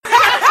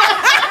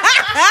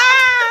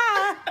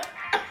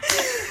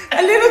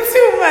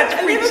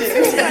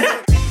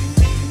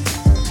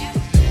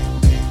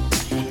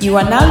You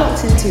are now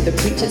locked into the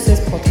Preach It Says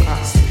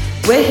podcast.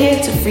 We're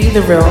here to free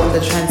the real on the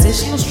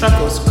transitional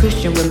struggles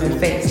Christian women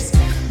face.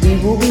 We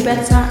will be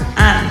better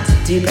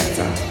and do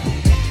better.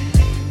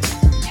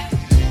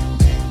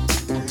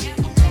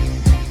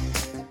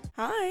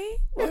 Hi,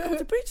 welcome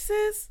to Preach It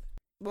Says.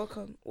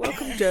 Welcome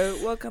Joe.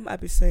 Welcome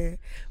Abisoye.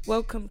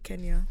 Welcome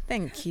Kenya.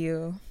 Thank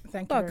you.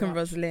 Thank you. Welcome,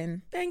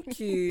 Rosalind. Thank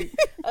you.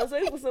 I was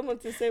waiting for someone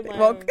to say my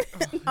Welcome.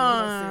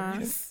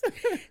 own.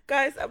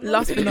 Guys, I'm not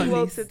Last but feeling not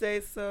well least.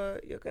 today, so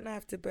you're gonna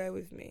have to bear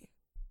with me.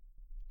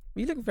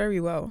 You look very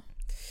well.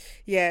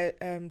 Yeah,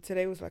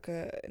 today was like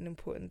an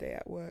important day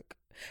at work.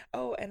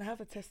 Oh, and I have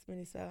a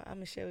testimony, so I'm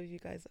gonna share with you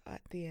guys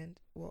at the end.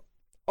 What?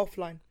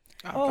 Offline.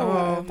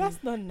 Oh,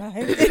 that's not nice.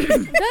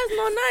 That's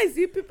not nice.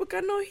 You people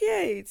cannot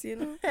hear it, you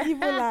know.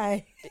 Evil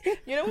lie.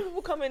 You know when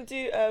people come and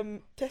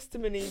do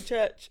testimony in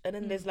church and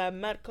then there's like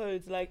mad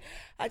codes like,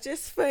 I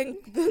just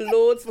thank the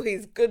Lord for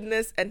his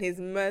goodness and his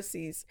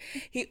mercies.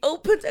 He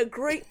opened a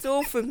great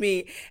door for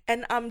me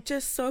and I'm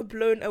just so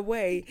blown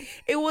away.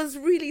 It was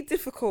really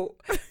difficult,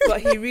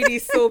 but he really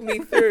saw me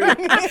through. God,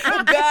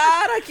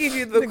 I give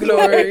you the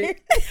glory.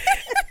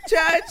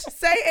 Church,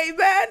 say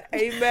amen.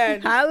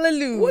 Amen.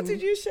 Hallelujah. What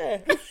did you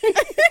share?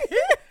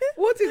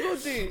 What did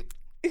God do?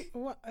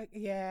 What?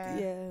 Yeah.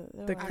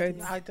 The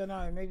codes. I don't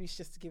know. Maybe it's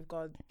just to give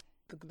God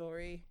the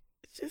glory.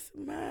 Just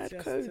mad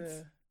Just codes.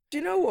 to- Do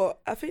you know what?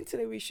 I think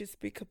today we should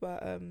speak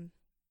about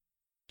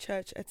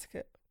church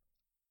etiquette.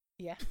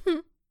 Yeah.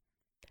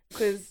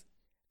 Because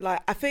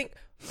like I think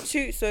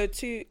two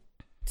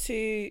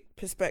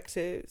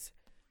perspectives.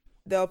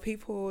 There are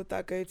people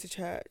that go to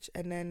church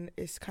and then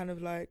it's kind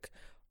of like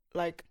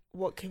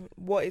what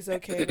is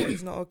okay, what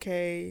is not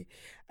okay.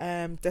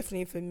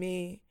 Definitely for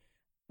me,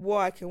 what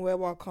I can wear,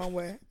 what I can't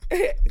wear.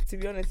 To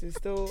be honest, it's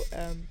still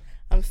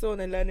I'm still on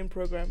a learning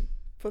program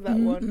for that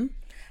one.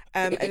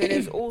 And then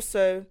there's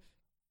also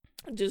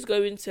just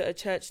going to a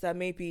church that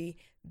maybe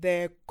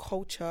their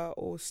culture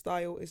or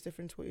style is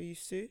different to what you're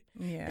used to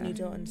Yeah. and you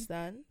don't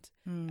understand.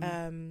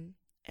 And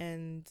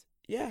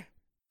yeah,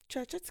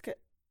 church etiquette.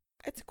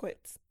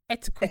 Etiquette.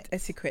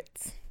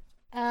 Etiquette.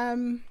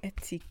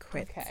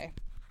 Okay.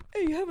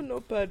 Hey, you have a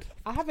notepad.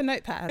 I have a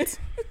notepad.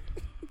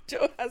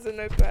 Joe has a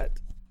notepad.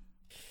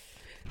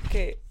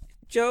 Okay,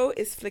 Joe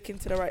is flicking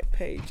to the right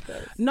page,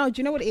 guys. No, do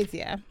you know what it is?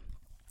 Yeah,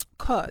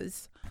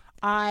 because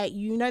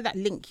you know that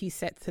link you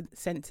sent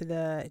to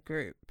the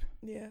group.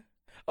 Yeah.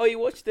 Oh, you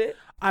watched it?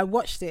 I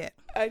watched it,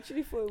 I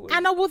actually thought it was.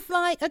 and I was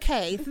like,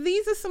 okay, so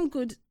these are some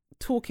good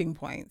talking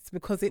points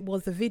because it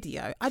was a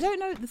video. I don't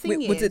know. The thing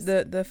Wait, was it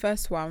the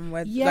first one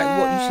where like what you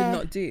Yeah. should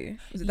not do?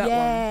 Was it that one?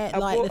 yeah, I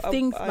like bought- the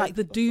things, I- like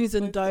the do's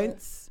and both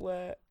don'ts.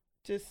 were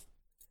just.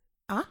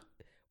 Huh?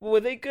 Were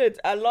they good?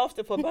 I laughed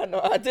at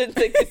Fabano. I didn't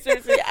take it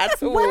seriously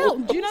at all. Well,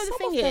 do you know the Some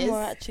thing of them is,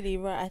 were actually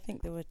right. I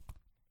think they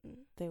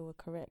were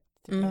correct.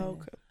 to be Mm. Oh,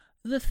 honest. okay.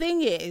 the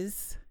thing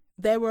is,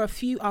 there were a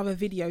few other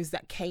videos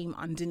that came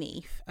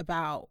underneath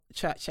about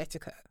church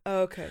etiquette.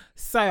 Okay.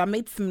 So I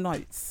made some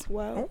notes.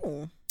 Wow.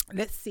 Oh.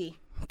 Let's see.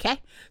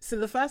 Okay. So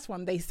the first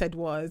one they said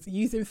was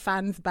using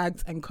fans,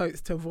 bags, and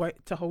coats to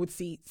hold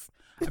seats.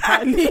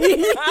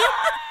 Apparently,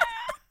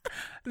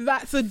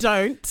 that's a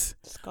don't.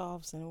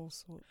 Scarves and all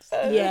sorts.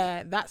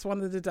 Yeah, that's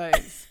one of the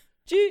don'ts.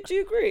 Do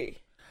you agree?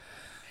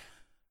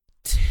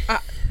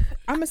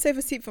 I'm gonna save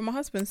a seat for my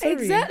husband. Sorry.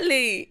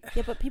 Exactly.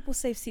 Yeah, but people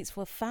save seats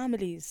for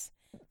families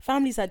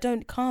that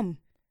don't come.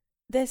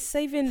 They're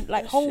saving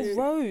like That's whole true.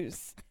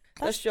 rows.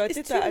 That's true. I it's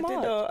did too that.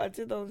 much. I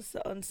did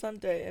on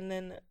Sunday, and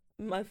then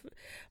my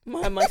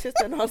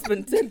sister and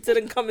husband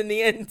didn't come in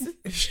the end.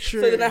 It's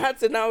true. So then I had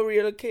to now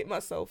relocate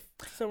myself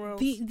somewhere else.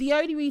 The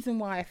only reason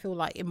why I feel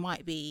like it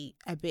might be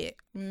a bit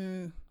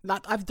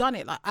like I've done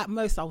it, like at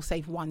most I'll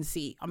save one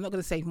seat. I'm not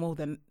going to save more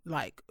than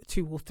like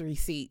 2 or 3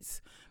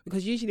 seats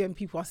because usually when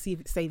people are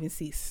saving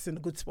seats it's in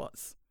the good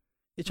spots.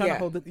 You're trying to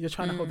hold it. You're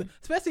trying to hold it,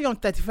 especially on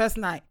 31st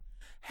night.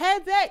 Hey,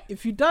 babe,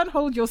 if you don't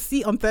hold your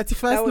seat on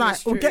 31st That one night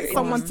is or true. get It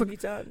someone must be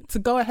done. to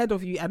go ahead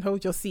of you and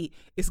hold your seat,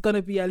 it's going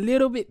to be a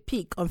little bit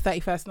peak on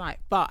 31st night.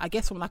 But I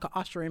guess from like an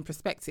ushering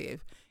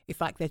perspective,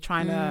 it's like they're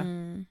trying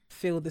to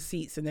fill the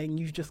seats and then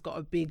you've just got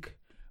a big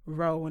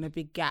row and a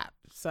big gap.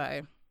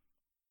 So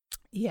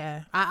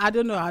yeah, I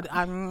don't know.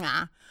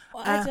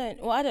 What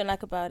I don't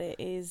like about it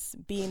is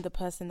being the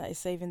person that is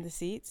saving the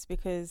seats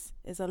because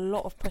there's a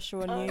lot of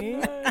pressure on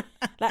you.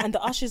 Like, and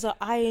the ushers are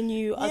eyeing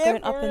you, are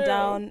going up and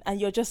down, and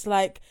you're just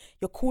like,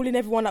 you're calling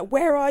everyone like,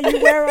 where are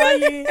you? Where are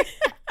you?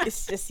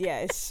 It's just, yeah,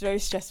 it's very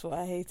stressful.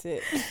 I hate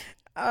it.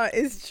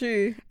 It's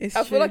true. It's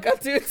I true. feel like I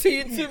do it to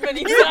you too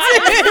many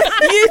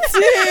times. You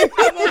too.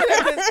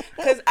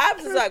 Because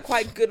Abs is like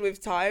quite good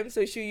with time,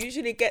 so she'll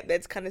usually get there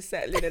to kind of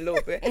settle in a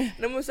little bit. And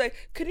I'm always like,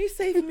 can you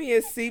save me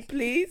a seat,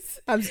 please?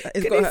 It's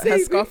Can you got her save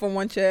me? scarf on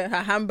one chair,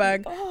 her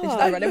handbag. And she's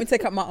like, right, let me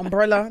take out my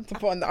umbrella to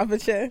put on the other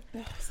chair.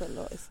 It's a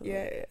lot. It's a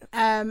lot.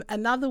 Yeah.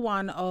 Another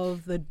one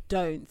of the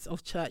don'ts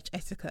of church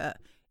etiquette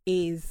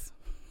is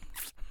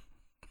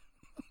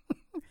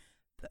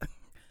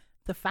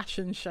the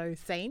fashion show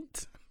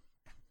saint.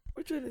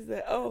 Which one is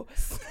that? Oh,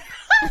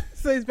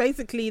 So it's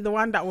basically the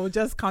one that will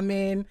just come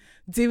in,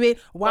 do it.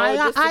 Why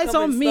your just to eyes come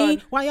on and me?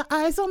 stun. Why your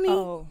eyes on me?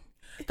 Oh,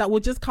 That will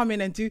just come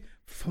in and do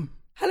fum,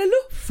 Hallelujah.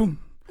 fum,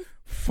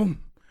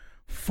 fum,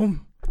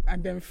 fum,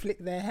 and then flick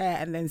their hair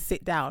and then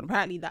sit down.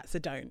 Apparently, that's a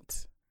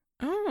don't.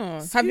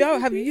 Oh,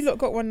 have you lot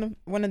got one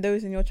of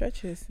those in your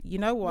churches? You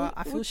know what?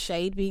 I feel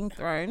shade being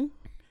thrown.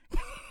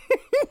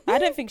 I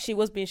don't think she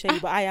was being shady,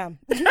 but I am.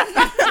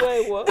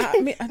 Wait, what? I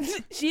mean,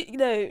 She, you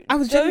know, I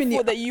was Joe genuinely-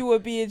 thought that you were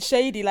being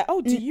shady. Like,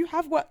 oh, do you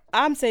have what?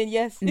 I'm saying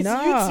yes. It's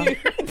Nah. you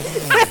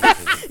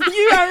two.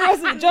 You and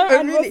Rosalind, Joe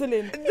and really-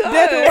 Rosalind.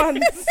 They're the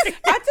ones.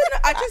 I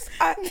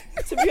don't know.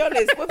 To be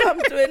honest, whether I'm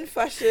doing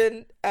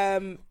fashion,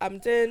 I'm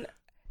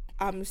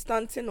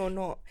stunting or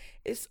not,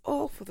 it's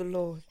all for the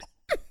Lord.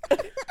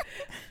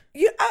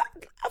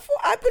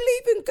 I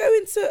believe in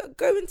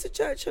going to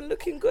church and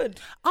looking good.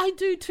 I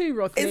do too,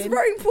 Rosalind. It's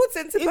very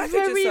important to It's package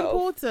very yourself.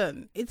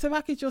 important. It's to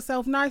package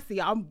yourself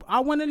nicely. I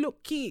want to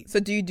look cute. so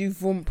do you do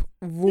vump,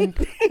 vump,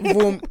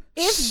 vump?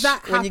 If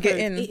that when happens, you get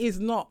in, it is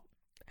not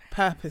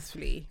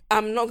purposefully.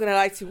 I'm not gonna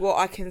lie to you. What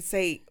I can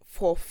say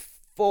for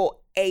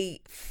a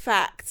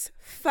fact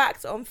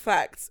on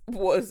fact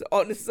was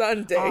on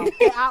Sunday. Oh,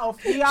 get out of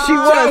here. she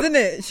was, isn't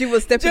it? She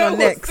was stepping Joe on was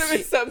necks.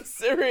 doing some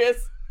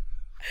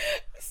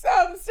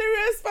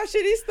serious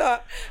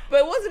fashionista, but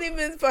it wasn't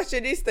even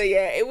fashionista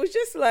yet. It was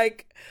just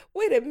like,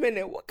 wait a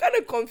minute, what kind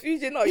of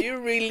confusion are you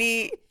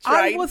really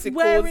trying was to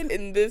wearing- cause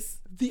in this?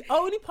 The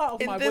only part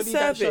of In my this body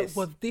that showed service.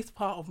 was this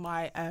part of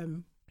my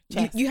You,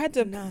 chest. you had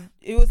to.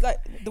 It was like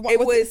the one. It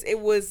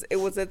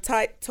was a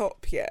tight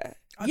top, yeah.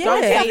 Yeah,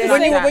 Don't say it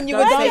when like you- that. when you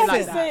Don't were say it dancing.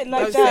 like Say it that.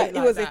 like Don't say that. it It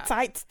like was that. a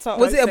tight top.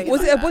 Was Don't it say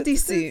was it it a like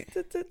bodysuit?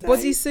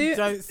 Bodysuit.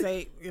 Don't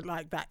say it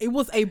like that. It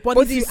was a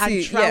bodysuit and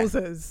Bodysuit, yeah.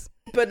 trousers.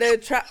 But the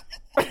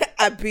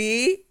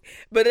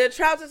but the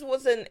trousers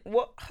wasn't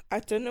what, I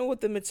don't know what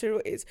the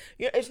material is.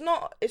 It's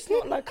not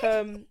like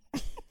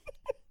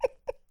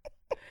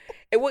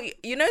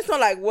it's not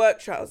like work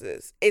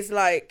trousers. It's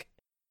like,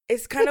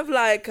 it's kind of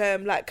like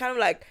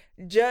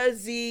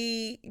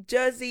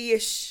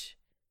jersey-ish,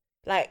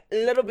 like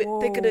a little bit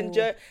thicker than Whoa.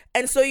 jersey.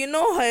 And so you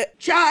know her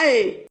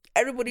chai.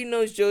 Everybody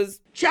knows Joe's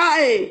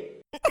chai.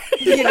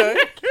 You know,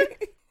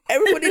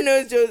 everybody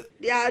knows Joe's.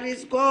 Yeah,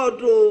 it's God,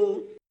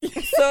 though.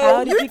 So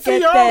How did you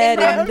get there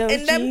in those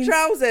in them jeans?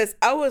 trousers,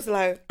 I was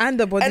like, And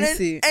the and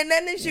bodysuit.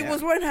 then she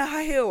was wearing her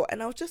high heel,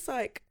 and I was just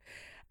like,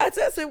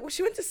 so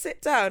she went to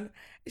sit down.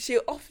 She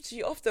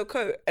offed her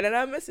coat, and then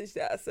I messaged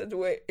her. I said,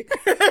 "Wait,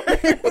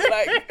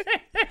 like,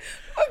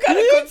 what kind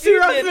of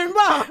confusion?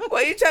 What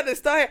are you trying to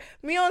start here?"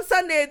 Me on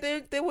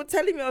Sunday, they were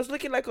telling me I was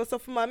looking like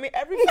Osofumami. I mean,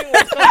 everything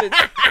was covered.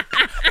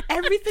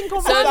 Everything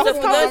got So stuff for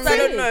those that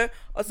don't covered. know,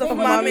 Mummy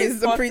Osofumami is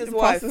is the pastor's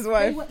wife. pastor's They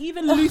wife. were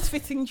even loose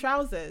fitting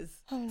trousers.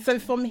 So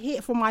from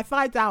my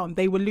thigh down,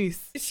 they were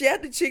loose. She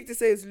had the cheek to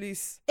say it's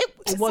loose.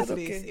 It was said,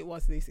 loose. okay. It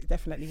was loose. It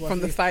definitely was From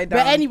the loose. thigh But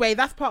down. anyway,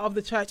 that's part of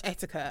the church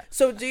etiquette.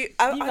 So do you?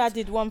 You guys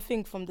did one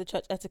thing from the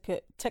church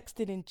etiquette: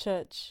 texting in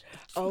church.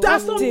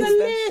 That's on the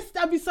list.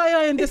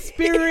 Abisaya in the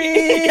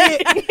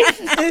spirit.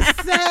 It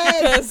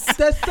says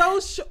the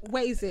social.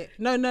 Wait, is it?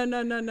 No.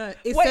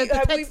 It Wait, says the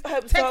have we- text,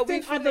 have- so have we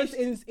texting others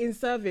finished? in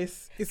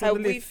service. It's on Have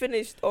the we list.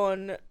 finished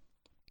on?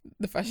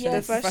 The fashion.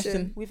 Yes. The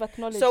fashion. We've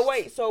acknowledged. So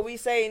wait, so are we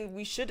saying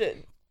we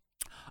shouldn't?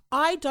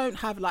 I don't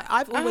have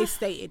I've always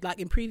stated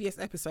in previous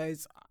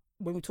episodes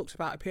when we talked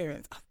about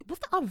appearance. Was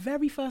that our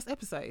very first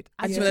episode?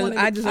 I just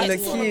wanna look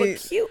cute.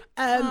 Cute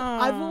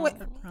I've always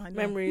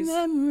memories.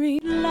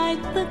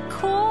 Like the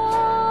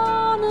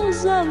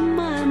corners of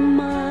my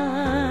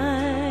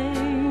mind.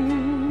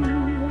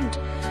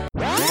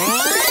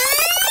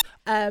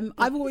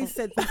 I've always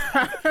said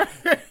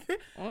that.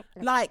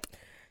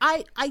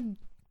 I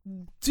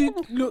do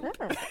look.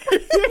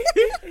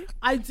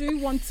 I do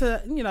want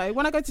to,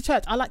 when I go to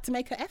church, I like to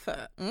make an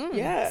effort.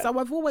 Yeah. So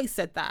I've always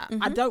said that.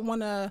 I don't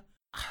want to.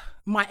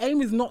 My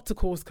aim is not to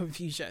cause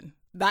confusion.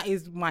 That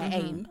is my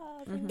aim.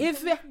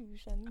 If it,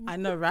 I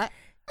know, right?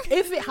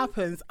 If it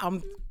happens,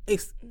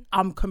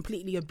 I'm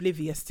completely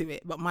oblivious to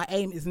it. But my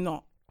aim is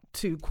not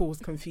to cause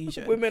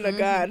confusion. Women are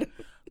God.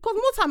 Because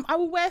more time, I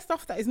will wear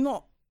stuff that is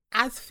not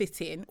as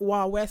fitting, or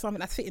I'll wear something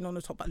that's fitting on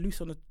the top but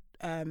loose on the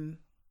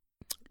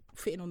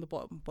fitting on the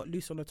bottom but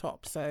loose on the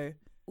top. So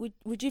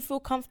would you feel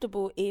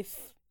comfortable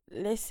if,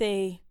 let's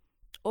say,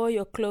 all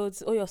your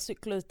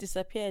suit clothes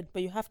disappeared,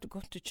 but you have to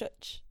go to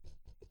church?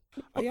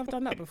 you have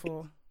done that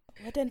before?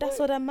 Well, then that's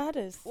all that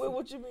matters. Wait,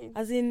 what do you mean?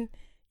 As in,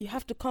 you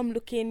have to come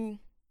looking.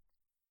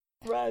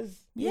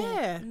 Raz.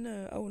 Yeah.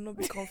 No, I will not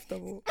be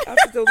comfortable. I have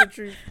to tell the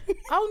truth.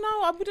 Oh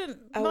no, I wouldn't.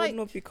 I would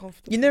not be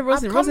comfortable. You know, come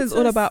Rosalind's to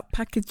all s- about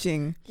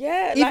packaging.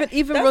 Yeah.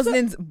 Even that's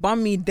Rosalind's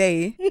bummy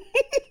day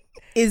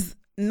is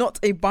not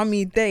a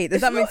bummy day. Does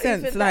it's that make not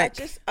even sense? that.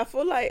 Like, I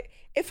feel like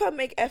if I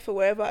make effort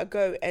wherever I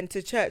go, and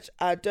to church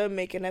I don't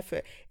make an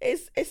effort,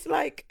 it's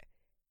like,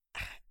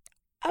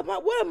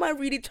 what am I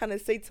really trying to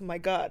say to my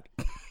God?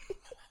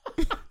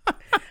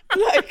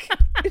 Like,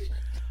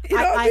 you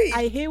know what I mean?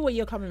 I hear where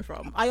you're coming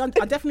from. I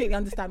definitely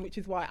understand, which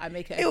is why I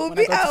make it. It effort would when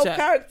be I go to out of church.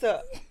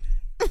 character.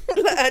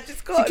 Like, I just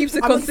she can't. keeps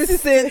it I'm a-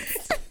 consistent.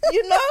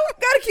 You know,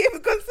 gotta keep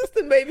it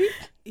consistent, baby.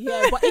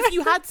 Yeah, but if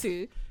you had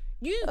to,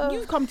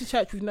 you've come to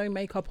church with no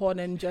makeup on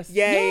and just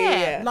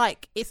Yeah.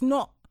 like it's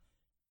not.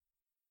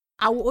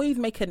 I will always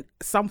make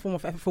some form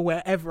of effort for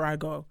wherever I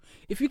go.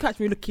 If you catch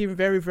me looking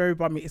very, very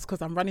bummy, it's because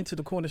I'm running to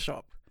the corner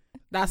shop.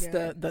 That's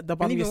the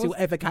bummiest you'll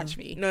ever catch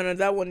me. No,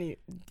 that one.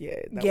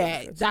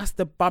 That's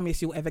the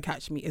bummiest you'll ever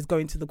catch me is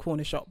going to the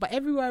corner shop. But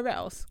everywhere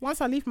else, once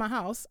I leave my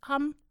house,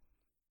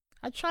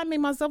 I try and make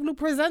myself look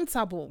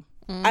presentable.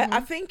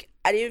 I think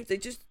at the end they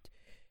just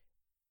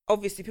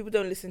obviously people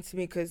don't listen to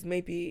me because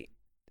maybe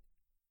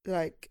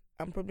like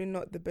I'm probably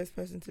not the best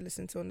person to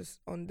listen to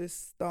on this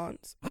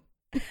stance.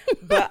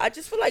 But I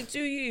just feel like,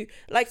 do you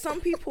like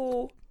some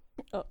people?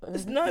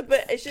 No,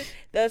 but it's just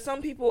there are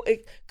some people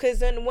because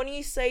then when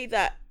you say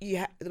that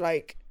you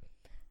like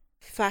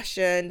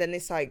fashion, then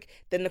it's like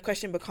then the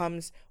question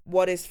becomes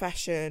what is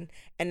fashion,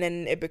 and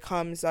then it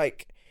becomes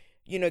like,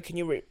 you know, can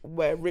you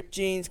wear ripped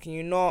jeans? Can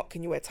you not?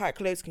 Can you wear tight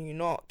clothes? Can you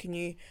not? Can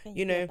you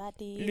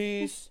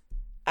lose?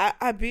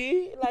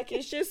 Abby, like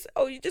it's just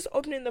you're just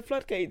opening the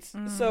floodgates.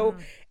 So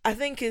I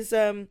think it's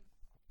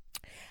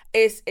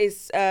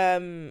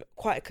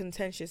quite a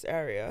contentious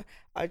area.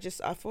 I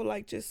feel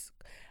like just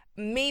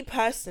me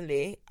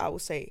personally, I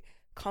would say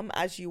come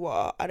as you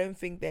are. I don't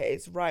think there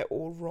is right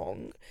or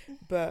wrong,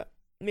 but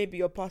maybe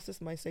your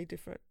pastors might say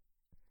different.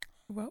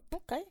 Well,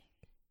 Okay.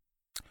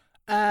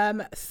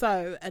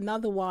 So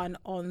another one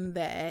on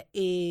there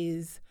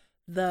is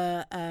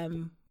the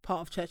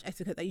part of church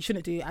etiquette that you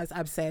shouldn't do, as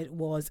Ab said,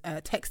 was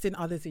texting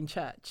others in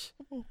church.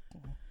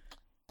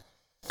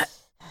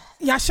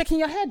 Yeah, shaking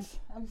your head.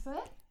 I'm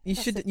sorry. You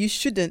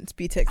shouldn't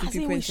be texting As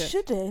in people we in church.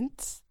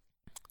 shouldn't.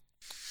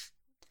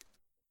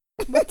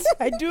 But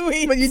I do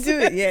it. But you do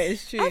it. Yeah,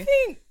 it's true. I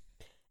think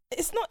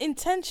it's not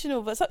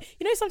intentional, but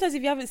sometimes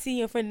if you haven't seen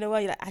your friend in a while,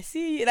 you're like, I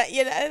see you, like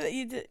you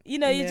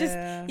just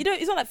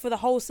it's not like for the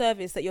whole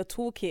service that you're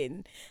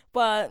talking,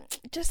 but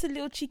just a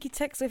little cheeky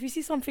text. So if you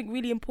see something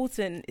really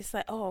important, it's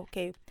like, oh,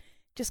 okay,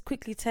 just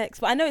quickly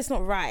text. But I know it's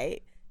not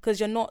right because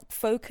you're not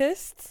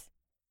focused.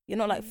 You're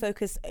not like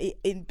focused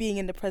in being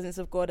in the presence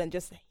of God and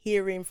just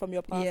hearing from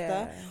your pastor.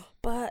 Yeah.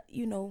 But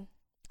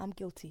I'm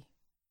guilty.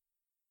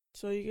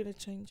 So you're gonna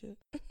change it?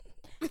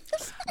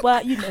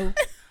 Well,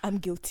 I'm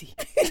guilty.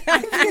 I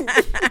think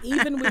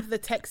even with the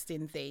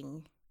texting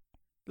thing,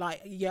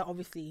 like, yeah,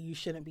 obviously you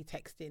shouldn't be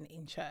texting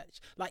in church.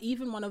 Like,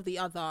 even one of the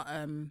other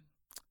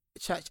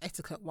church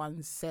etiquette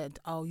ones said,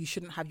 oh, you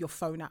shouldn't have your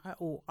phone out,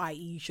 or i.e.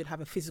 you should have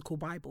a physical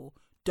Bible.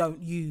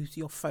 Don't use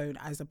your phone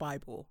as a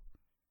Bible.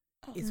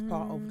 It's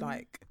part of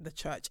like the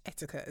church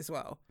etiquette as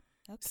well.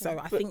 Okay. So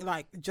I think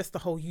like just the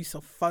whole use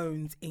of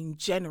phones in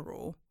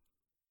general,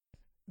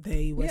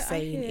 they were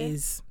saying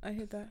I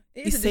hear that.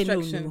 It is a say no,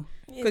 distraction.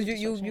 no. Because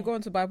you go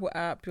onto Bible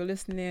app, you're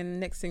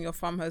listening, next thing your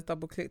thumb has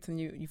double clicked and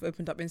you've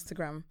opened up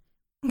Instagram.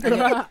 Do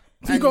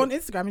you go on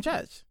Instagram in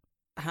church?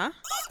 Huh?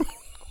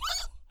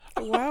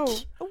 Wow.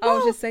 I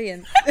was just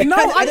saying. No,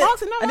 I'm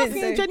asking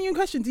say. a genuine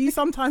question. Do you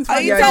sometimes Are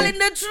find you yourself- telling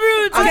the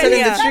truth? I'm telling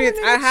Kenya? the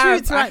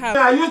truth. I have.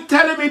 Are you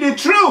telling me the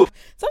truth?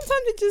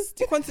 Sometimes it just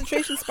the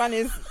concentration span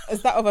is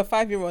that of a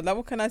 5-year-old. Like,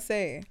 what can I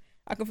say?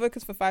 I can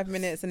focus for 5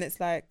 minutes and it's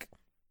like,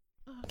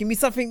 give me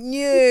something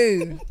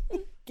new.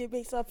 Give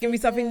me something. Give me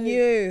something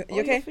new.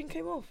 You okay? Nothing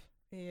came off.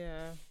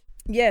 Yeah.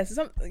 Yes.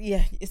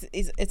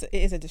 It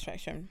is a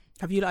distraction.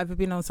 Have you ever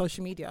been on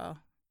social media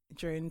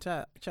during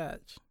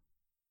church?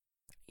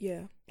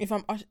 Yeah.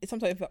 Sometimes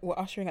if we're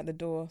ushering at the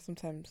door,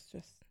 sometimes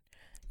just.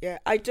 Yeah,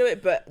 I do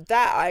it, but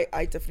that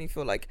I definitely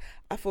feel like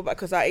I feel bad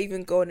because I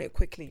even go on it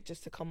quickly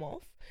just to come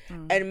off.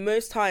 And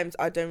most times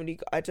I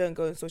don't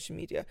go on social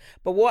media.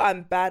 But what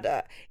I'm bad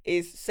at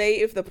is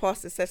say if the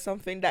pastor says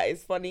something that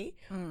is funny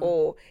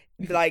or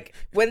like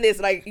when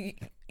there's like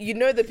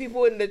the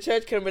people in the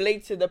church can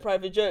relate to the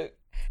private joke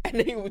and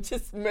they will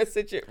just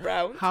message it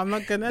round. I'm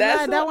not gonna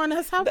lie, that one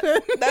has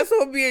happened. That's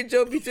what me and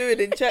Joe be doing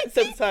in church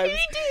sometimes.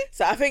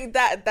 So I think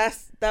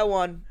that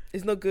one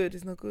is not good.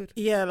 It's not good.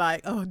 Yeah,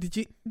 like, oh, did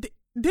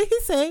he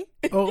say?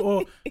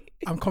 Oh,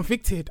 I'm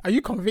convicted. Are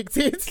you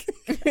convicted?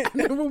 And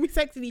then we'll be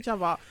texting each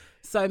other.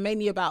 So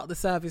mainly about the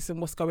service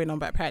and what's going on,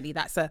 but apparently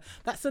that's a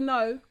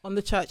no on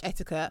the church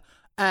etiquette.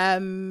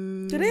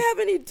 Do they have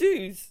any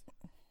dues?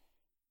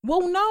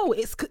 Well, no,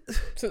 it's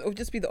So it'll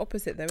just be the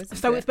opposite, though, isn't it?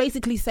 so it's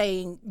basically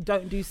saying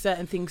don't do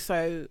certain things.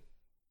 So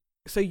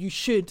you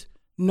should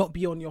not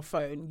be on your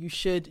phone. You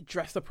should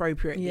dress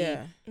appropriately.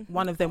 Yeah.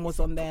 One of them was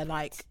on there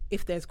like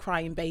if there's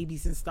crying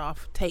babies and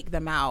stuff, take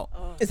them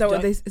out. Is that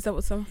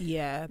what some?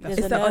 Yeah, There's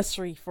that's a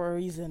nursery for a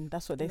reason.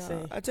 That's what they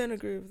say. I don't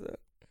agree with that.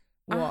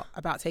 what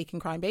about taking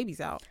crying babies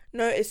out.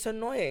 No, it's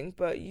annoying,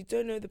 but you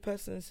don't know the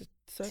person's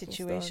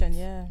Situation,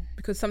 yeah.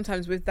 Because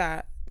sometimes with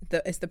that,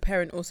 it's the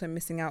parent also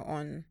missing out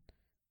on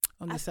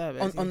The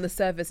service, on the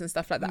service and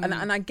stuff like that.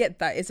 And I get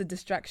that it's a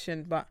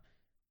distraction, but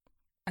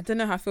I don't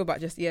know how I feel about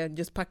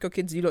just pack your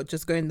kids. You lot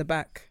just go in the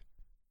back.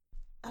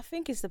 I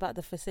think it's about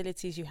the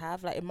facilities you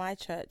have. Like in my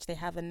church, they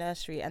have a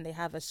nursery and they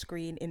have a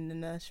screen in the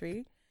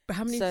nursery. But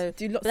how many So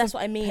do lots but that's of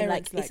what I mean.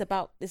 parents, Like,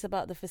 it's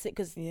about the facility,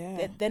 because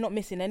yeah. they're not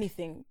missing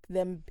anything.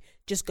 Them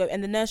just go,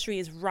 and the nursery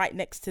is right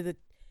next to the.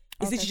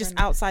 It's Okay, literally just fair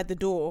enough. outside the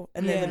door,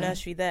 and then the Yeah.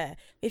 nursery there.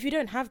 If you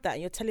don't have that,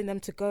 and you're telling them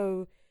to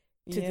go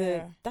to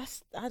Yeah.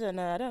 I don't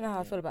know how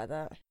I feel about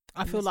that.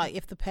 I feel like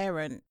if the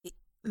parent,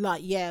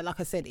 like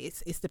I said,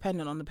 it's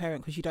dependent on the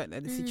parent, because you don't know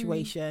the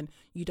situation,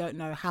 you don't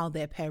know how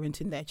they're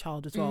parenting their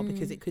child as well,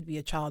 because it could be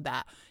a child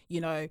that,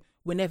 you know,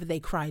 whenever they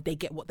cry, they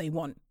get what they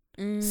want.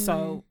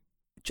 So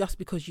just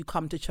because you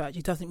come to church,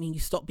 it doesn't mean you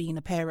stop being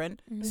a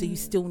parent. So you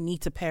still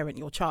need to parent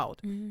your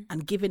child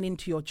and giving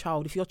into your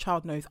child. If your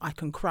child knows I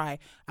can cry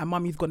and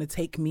mummy's going to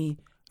take me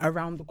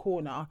around the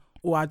corner,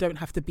 or I don't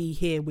have to be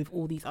here with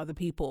all these other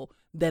people,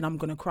 then I'm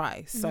going to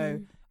cry.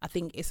 So I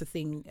think it's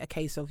a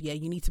case of,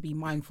 you need to be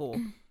mindful.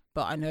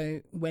 But I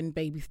know when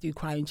babies do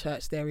cry in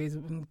church, there is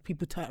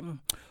people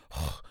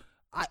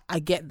I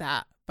get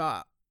that,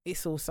 but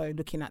it's also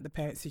looking at the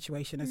parent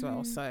situation as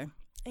well. So,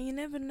 and you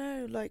never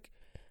know, like,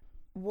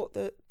 what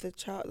the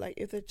child, like,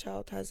 if the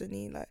child has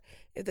any, like,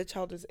 if the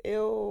child is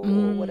ill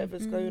or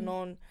whatever's going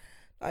on,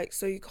 like,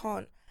 so you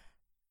can't.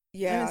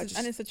 Yeah,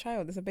 and it's a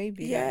child, it's a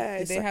baby. Yeah,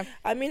 like, do they have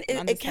I mean,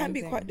 it can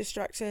be quite understanding?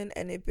 distracting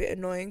and a bit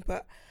annoying,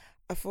 but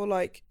I feel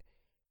like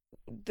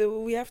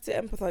we have to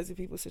empathize with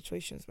people's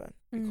situations, man.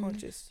 You can't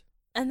just.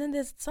 And then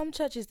there's some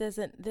churches.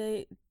 Then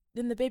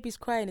the baby's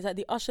crying. It's like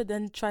the usher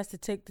then tries to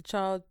take the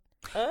child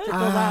to go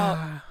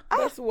out.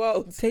 That's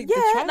wild. Take the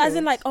Yeah, child. as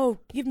in like, oh,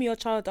 give me your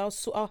child.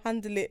 I'll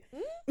handle it.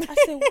 I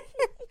say,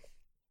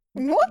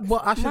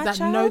 what ushers My that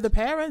know child? the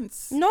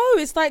parents? no,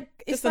 it's like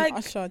just like an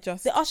usher,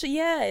 just the usher.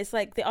 Yeah, it's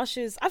like the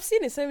ushers. I've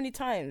seen it so many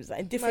times, like,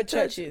 in different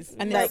church- churches.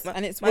 and like,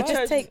 it's my they what? just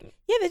church- take.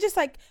 Yeah, they're just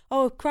like,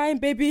 oh, crying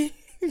baby,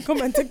 come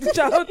and take the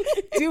child.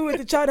 Deal with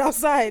the child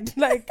outside.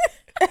 Like,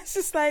 it's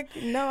just like,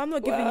 no, I'm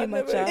not giving Well, you I've my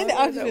never- child. In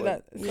I the know usher that do that.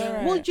 one. It's Yeah.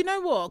 alright. Well, do you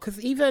know what? Because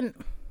even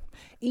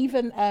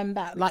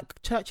that,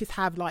 like, churches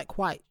have like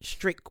quite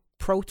strict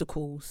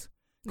protocols.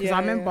 Because Yeah, I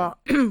remember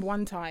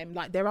one time,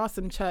 like, there are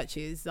some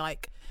churches,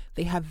 like,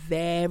 they have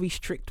very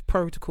strict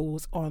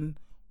protocols on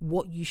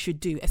what you should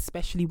do,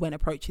 especially when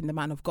approaching the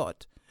man of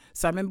God.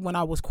 So I remember when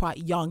I was quite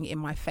young in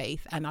my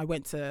faith, and I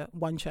went to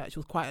one church, it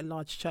was quite a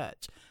large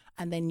church,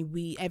 and then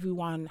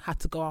everyone had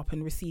to go up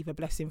and receive a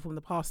blessing from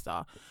the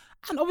pastor.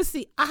 And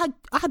obviously I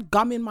had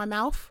gum in my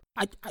mouth.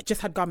 I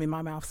just had gum in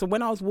my mouth. So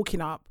when I was walking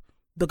up,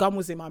 the gum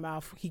was in my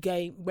mouth. He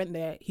went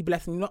there, he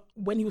blessed me. Not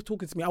when he was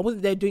talking to me, I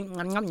wasn't there doing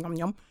yum, yum, yum,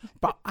 yum,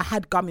 but I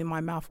had gum in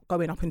my mouth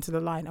going up into the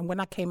line. And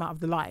when I came out of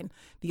the line,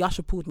 the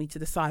usher pulled me to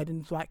the side and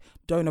was like,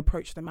 don't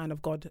approach the man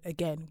of God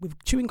again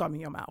with chewing gum in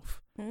your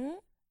mouth.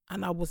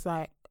 And I was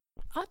like,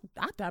 I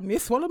damn near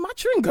swallowed my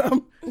chewing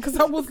gum, because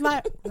I was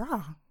like,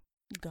 rah.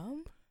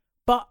 Gum.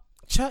 But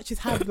churches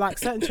have, like,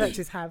 certain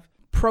churches have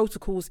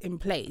protocols in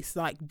place,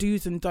 like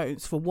do's and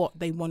don'ts for what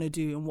they want to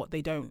do and what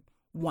they don't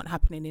want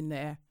happening in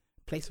their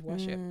place of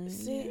worship.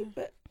 See,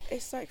 but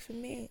it's like, for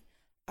me,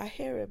 I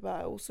hear it,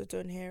 but I also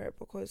don't hear it,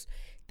 because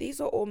these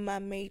are all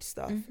man-made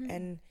stuff,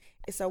 and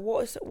it's like,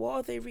 what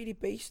are they really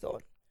based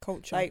on?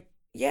 Culture. Like,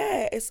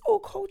 yeah, it's all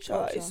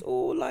culture. It's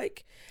all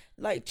like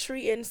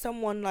treating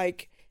someone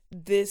like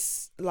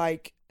this,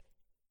 like,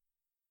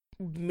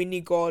 mini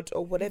god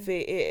or whatever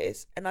it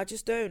is, and I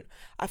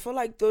feel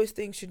like those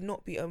things should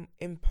not be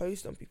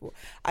imposed on people.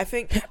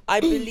 I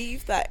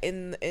believe that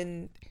in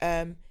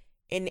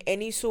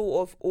any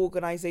sort of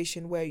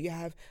organization where you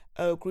have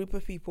a group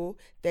of people,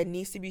 there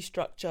needs to be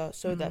structure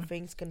so that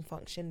things can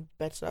function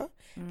better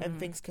and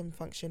things can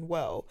function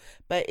well,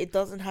 but it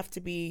doesn't have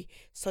to be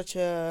such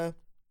a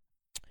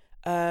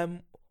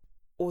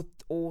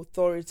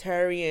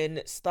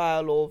authoritarian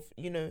style of,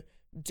 you know,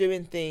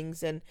 doing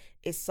things. And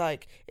it's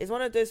like, it's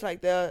one of those,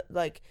 like, the,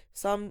 like,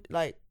 some,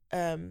 like,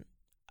 I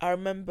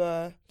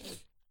remember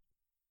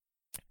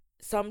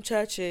some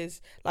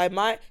churches, like,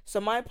 my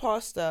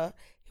pastor,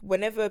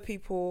 whenever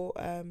people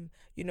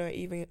you know,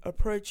 even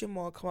approach him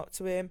or come up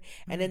to him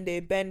and then they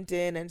bend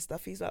in and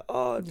stuff, he's like,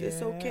 oh,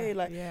 it's okay,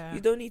 like,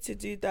 you don't need to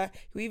do that.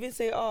 He even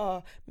say,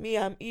 oh, me,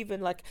 I'm even,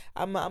 like,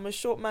 I'm a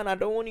short man, I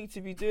don't want you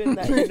to be doing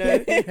that, you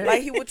know.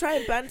 Like, he will try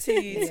and banter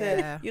you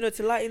to, you know,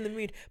 to lighten the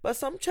mood. But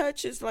some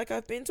churches, like,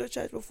 I've been to a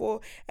church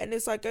before, and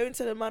it's like going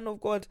to the man of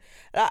God,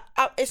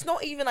 it's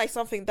not even like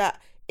something that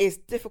is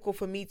difficult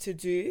for me to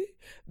do,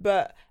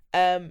 but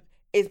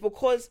it's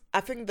because I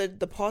think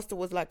the pastor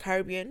was, like,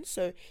 Caribbean,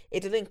 so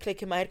it didn't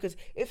click in my head. Because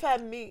if I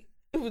me,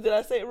 did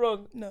I say it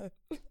wrong? No.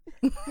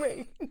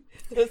 Wait,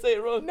 did I say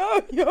it wrong?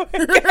 No, you're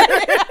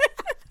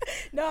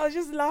no, I was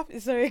just laughing.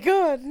 Sorry,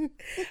 go on.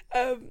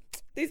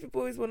 These people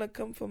always want to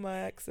come for my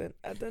accent.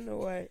 I don't know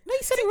why. No, you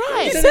said it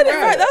right. You said it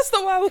right. That's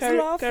not why I was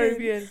laughing.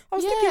 Caribbean. I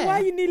was thinking, why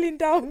are you kneeling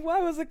down?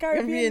 Why was a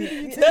Caribbean Caribbean.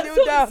 needing to That's kneel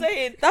what down? I'm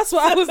saying. That's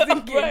what I was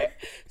thinking. Right.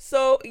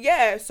 So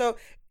yeah, so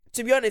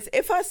to be honest,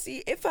 if I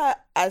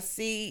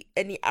see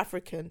any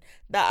African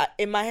that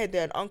in my head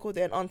they're an uncle,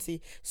 they're an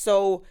auntie,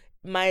 so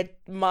my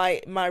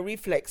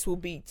reflex will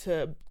be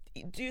to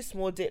do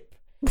small dip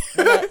Like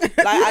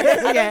I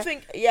don't Yeah.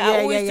 think. I Yeah,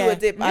 always yeah, do a yeah.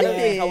 dip. I don't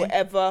think I Yeah. would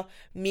ever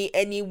meet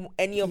any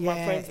of my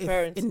Yeah, friends' it's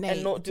parents innate,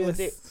 and not do a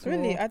dip. just-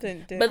 Really, I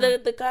don't do. But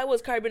the guy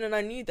was Caribbean and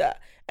I knew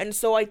that, and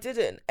so I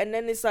didn't. And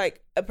then it's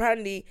like,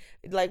 apparently,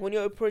 like when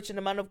you're approaching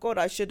a man of God,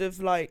 I should have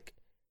like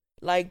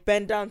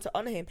bent down to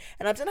honor him,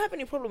 and I didn't have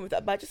any problem with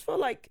that. But I just felt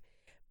like,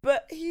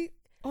 but he,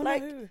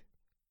 like,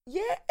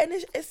 yeah, and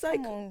it's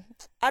like, Come on.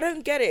 I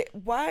don't get it.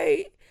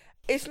 Why?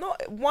 It's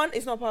not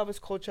it's not part of his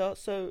culture,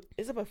 so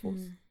is it by force?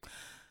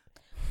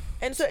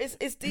 And so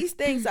it's these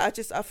things that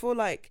I feel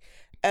like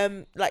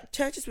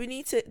church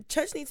needs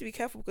to be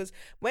careful, because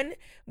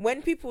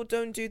when people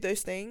don't do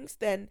those things,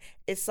 then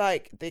it's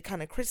like they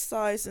kind of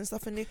criticize and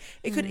stuff, and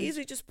it could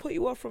easily just put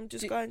you off from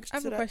just going I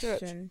have to a that church.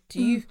 question.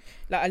 Do you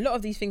like a lot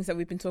of these things that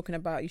we've been talking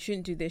about? You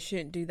shouldn't do this,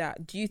 shouldn't do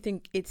that. Do you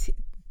think it's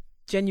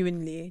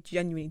genuinely? Do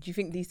you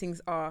think these things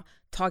are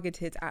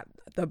targeted at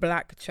the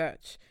black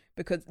church?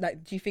 Because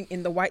like, do you think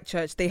in the white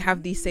church they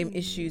have these same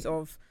issues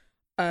of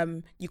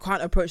you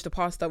can't approach the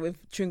pastor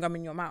with chewing gum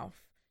in your mouth?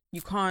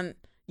 You can't.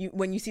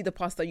 When you see the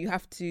pastor, you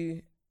have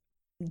to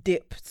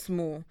dip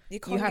small. You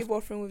can't have- give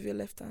offering with your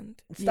left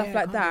hand. Stuff Yeah, like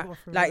can't that. give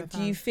offering Like, with do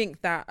your you hand.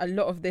 think that a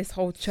lot of this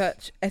whole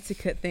church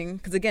etiquette thing?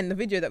 Because again, the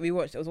video that we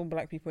watched, it was all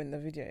black people in the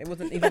video. It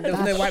wasn't even there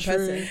was no That's white true.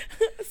 person.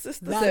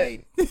 Sister That-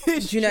 Saint.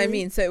 Do you know what I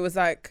mean? So it was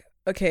like,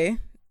 okay,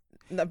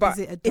 but Is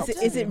it is adopted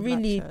it in black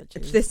really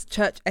churches? this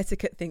church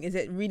etiquette thing? Is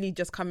it really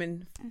just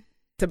coming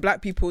to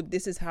black people?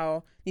 This is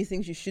how these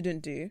things you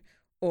shouldn't do,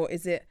 or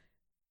is it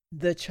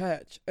the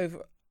church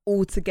over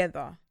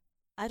altogether?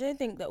 I don't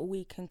think that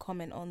we can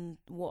comment on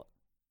what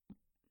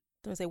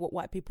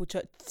white people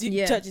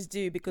Yeah. churches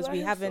do, because Why we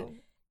is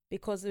haven't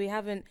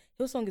so?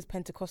 Hillsong is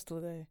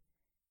Pentecostal though.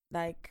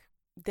 Like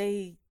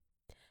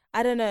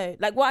I don't know.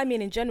 Like what I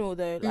mean in general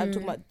though, like, I'm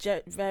talking about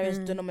various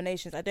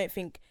denominations. I don't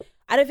think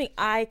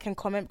I can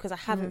comment because I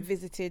haven't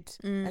visited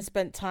and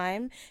spent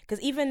time. Because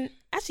even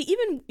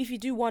if you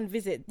do one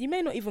visit, you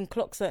may not even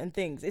clock certain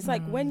things. It's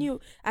like when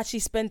you actually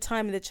spend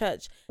time in the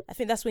church, I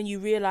think that's when you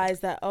realize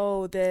that,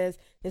 oh, there's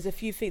a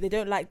few things, they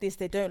don't like this,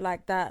 they don't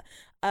like that.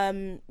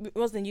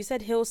 Rosalind, you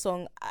said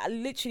Hillsong.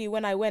 Literally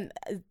when I went,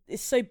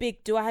 it's so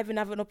big. Do I even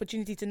have an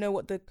opportunity to know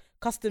what the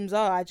customs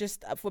are?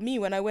 For me,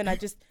 when I went, I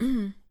just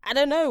I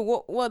don't know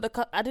what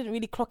I didn't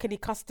really clock any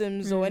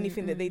customs or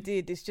anything that they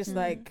did. It's just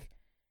like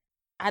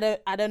I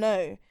don't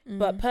know.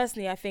 But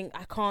personally, I think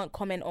I can't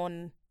comment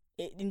on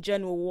it in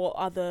general what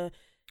other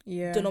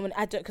denominations.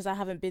 I don't, because I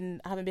haven't been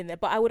there.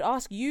 But I would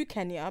ask you,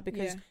 Kenya,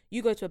 because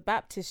you go to a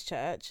Baptist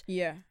church.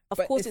 Yeah, Of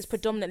but course, it's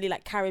predominantly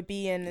like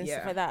Caribbean and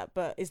stuff like that.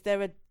 But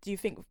do you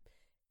think?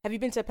 Have you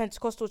been to a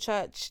Pentecostal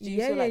church? Do you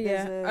feel like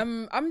there's a...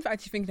 I'm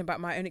actually thinking about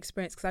my own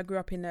experience, because I grew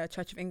up in the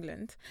Church of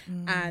England,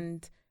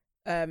 and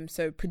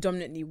so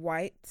predominantly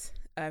white,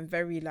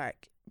 very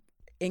like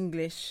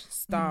English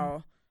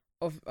style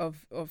of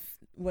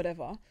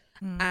whatever.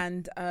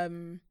 And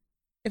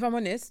if I'm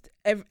honest,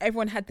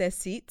 everyone had their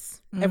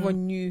seats.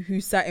 Everyone knew who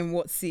sat in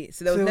what seat,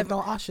 so there was never no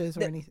ushers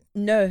or anything.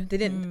 no. They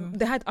didn't.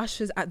 They had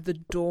ushers at the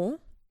door.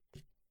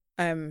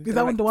 Is there that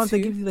were, one like, the ones that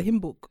two. give you the hymn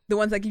book? The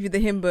ones that give you the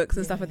hymn books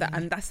and stuff like that,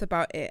 and that's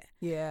about it.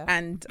 Yeah.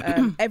 And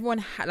everyone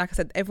had, like I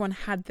said, everyone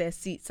had their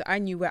seats, so I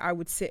knew where I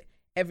would sit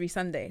every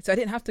Sunday, so I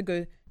didn't have to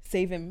go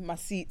saving my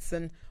seats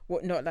and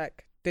whatnot.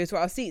 Like, those were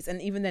our seats,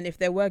 and even then, if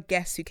there were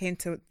guests who came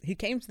to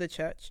the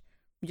church,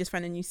 we just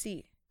found a new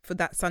seat for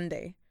that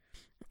Sunday.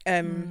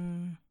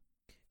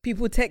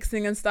 People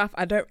texting and stuff,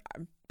 I don't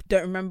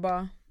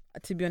remember,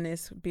 to be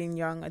honest. Being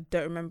young, I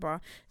don't remember,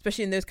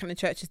 especially in those kind of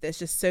churches. There's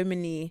just so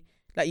many.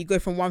 Like, you go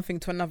from one thing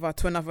to another,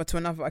 to another, to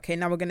another. Okay,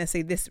 now we're going to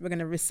say this, we're going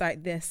to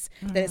recite this.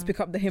 Then let's pick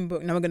up the hymn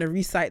book. Now we're going to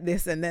recite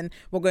this. And then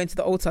we're going to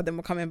the altar. Then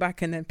we're coming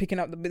back and then picking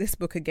up this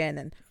book again.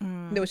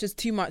 And there was just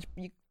too much.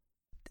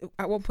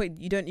 At one point,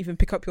 you don't even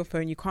pick up your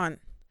phone. You can't.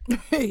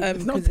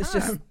 It's not 'cause it's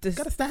just time. You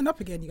gotta stand up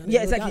again. You gotta Yeah,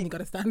 go exactly. down, you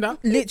gotta stand up.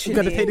 Literally.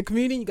 You gotta take the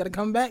communion. You gotta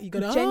come back. You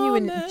gotta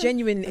Genuine, and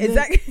then-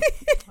 exactly.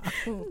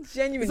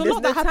 Genuine. There's a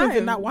lot that happens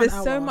in that 1 There's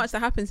hour. so much that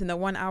happens in the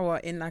 1 hour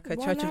in like a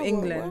 1 Church of hour,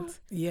 England. what?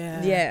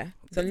 Yeah. Yeah,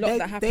 there's a lot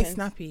that happens. They're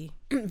snappy.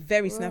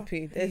 Very Wow.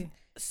 snappy. There's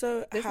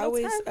So There's how no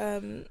is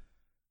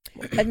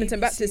Edmonton BBC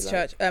Baptist like?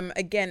 Church.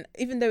 Again,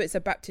 even though it's a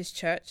Baptist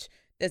church,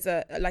 there's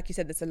like you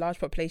said, there's a large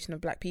population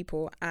of black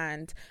people,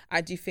 and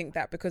I do think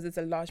that because there's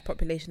a large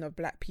population of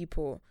black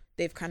people,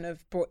 they've kind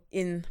of brought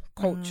in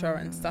culture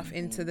and stuff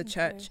into the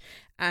church.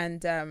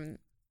 And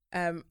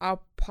our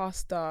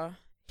pastor,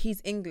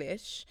 he's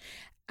English,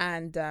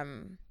 and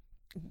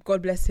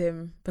God bless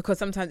him, because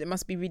sometimes it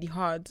must be really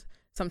hard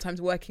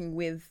sometimes working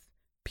with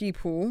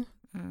people,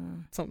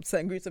 some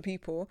certain groups of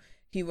people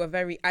who are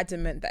very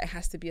adamant that it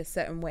has to be a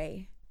certain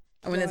way.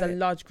 And when there's a Right.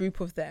 large group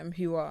of them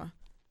who are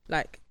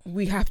like,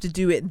 we have to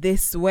do it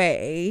this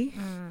way,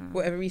 for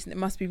whatever reason, it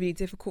must be really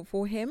difficult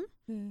for him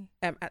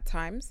at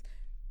times.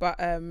 But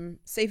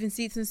saving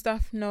seats and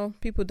stuff, no,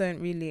 people don't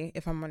really,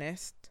 if I'm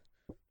honest.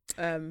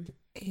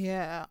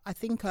 Yeah, I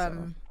think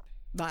So-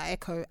 like I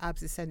echo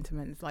Abs'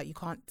 sentiments. Like, you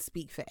can't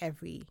speak for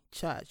every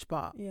church,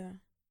 but Yeah.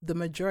 the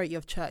majority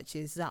of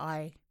churches that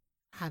I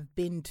have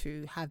been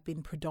to have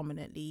been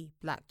predominantly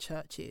black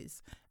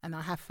churches, and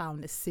I have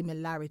found a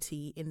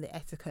similarity in the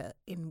etiquette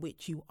in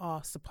which you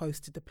are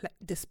supposed to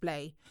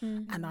display,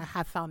 and I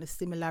have found a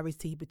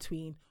similarity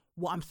between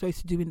what I'm supposed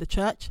to do in the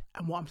church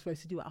and what I'm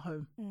supposed to do at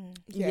home.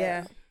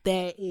 Yeah.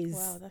 There is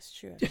Wow, that's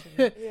true.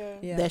 Actually.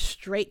 Yeah. there's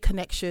straight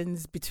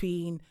connections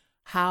between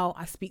how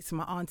I speak to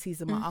my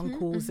aunties and my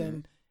uncles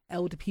and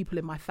elder people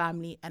in my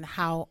family, and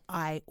how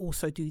I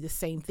also do the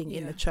same thing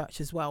in the church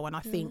as well. And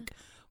I think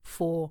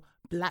for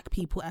black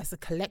people as a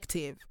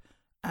collective,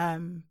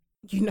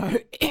 you know,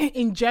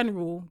 in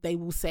general, they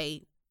will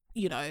say,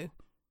 you know,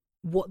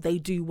 what they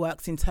do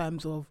works in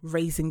terms of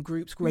raising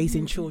groups,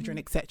 raising children,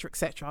 etc.,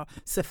 etc.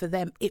 So for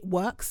them, it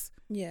works.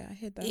 Yeah, I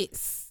hear that.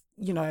 It's,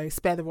 you know,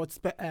 spare the rod,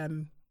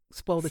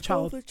 spoil the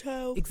child. the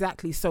child.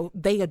 Exactly. So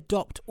they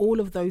adopt all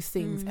of those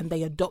things and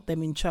they adopt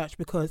them in church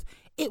because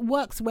it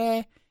works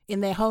where in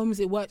their homes,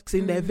 it works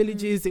in their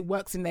villages, it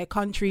works in their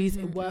countries,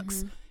 it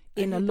works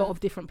in a lot of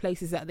different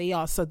places that they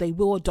are. So they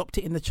will adopt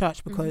it in the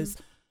church because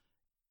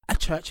a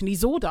church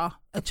needs order,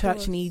 a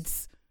church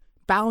needs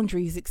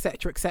boundaries,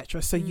 etc.,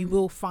 etc. So you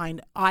will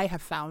find, I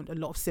have found a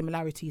lot of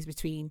similarities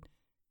between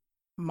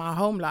my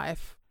home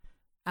life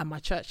and my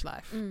church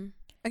life.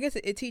 I guess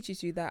it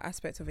teaches you that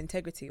aspect of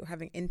integrity, or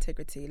having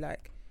integrity.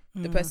 Like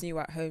the person you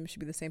are at home should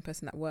be the same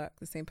person at work,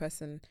 the same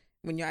person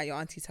when you're at your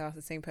auntie's house,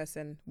 the same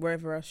person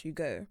wherever else you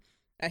go.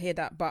 I hear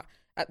that, but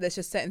there's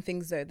just certain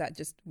things though that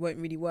just won't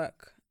really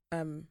work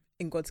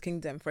in God's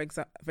kingdom, for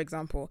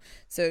example.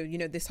 So, you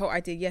know, this whole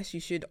idea, yes, you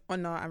should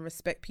honor and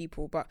respect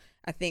people, but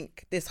I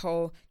think this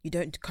whole, you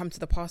don't come to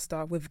the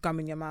pastor with gum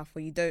in your mouth, or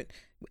you don't,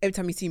 every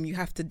time you see him, you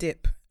have to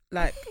dip.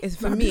 Like, it's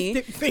for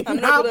me, I'm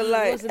not gonna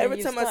lie. Wasn't it Every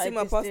you time I see started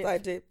my this pastor, dip? I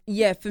dip.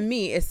 yeah, for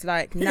me, it's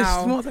like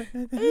now,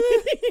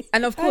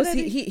 and of course,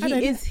 he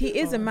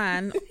is a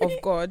man of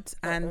God,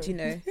 and you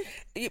know,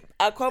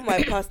 I call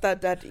my pastor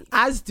daddy.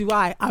 As do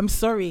I. I'm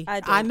sorry.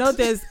 I I know don't.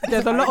 there's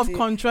a lot of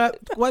I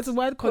what's the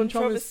word?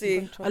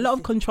 Controversy. A lot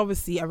of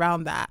controversy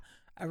around that,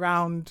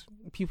 around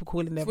people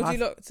calling their would you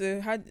pastor. look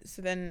to how?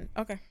 So then,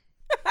 okay,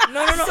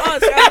 No,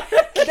 ask.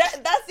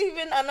 That's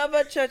even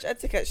another church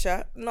etiquette,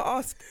 Sha. Not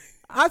ask.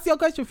 Ask your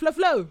question, Flo.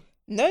 no. Oh,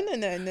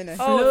 No,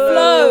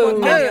 Flo.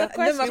 my Yeah,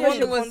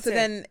 question was, so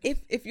content. then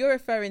if you're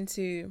referring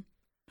to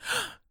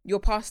your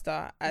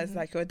pastor as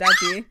like your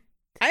daddy,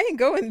 I ain't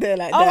going there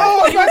like that.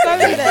 Oh, you're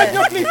going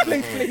there.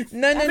 please.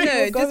 No, you're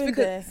just going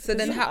because. there. So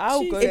then, how?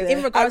 I'll go In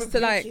there. regards to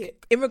I like, rebuke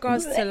it. in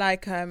regards to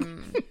like,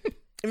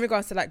 in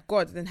regards to like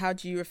God, then how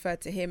do you refer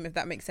to him, if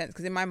that makes sense?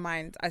 Because in my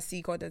mind, I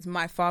see God as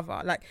my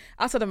father. Like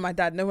outside of my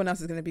dad, no one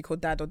else is gonna be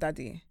called dad or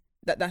daddy.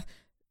 That.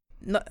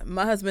 Not,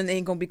 my husband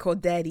ain't gonna be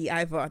called daddy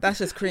either. That's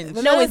just cringe.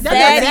 No, it's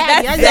Daddy,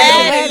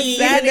 daddy.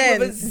 that's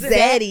That's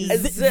Daddy.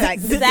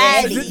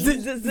 daddy.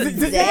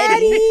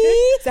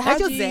 Zaddy. So how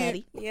That's do your you,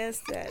 zaddy.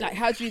 Yes, daddy. like,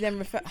 how do you then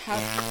refer? How?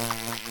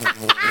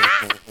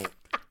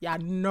 Yeah,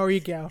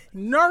 Nori girl.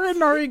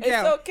 Nori It's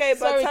girl. okay,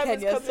 but Sorry, time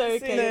Kenya. is coming Sorry,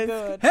 soon. Kenya.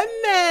 Good.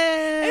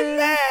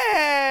 Hey,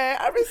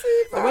 I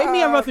received the way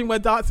me and Rothin were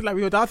dancing, like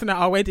we were dancing at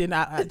our wedding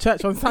at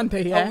church on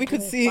Sunday, yeah? Oh, we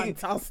could see.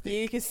 Fantastic.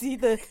 You can see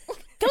the.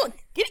 Come on,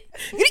 get it.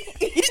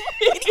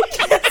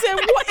 I said,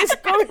 what is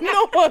going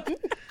on?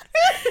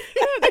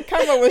 The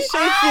camera was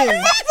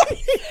shaking.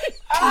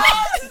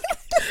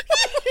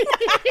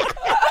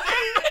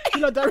 You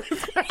lot don't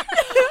respect,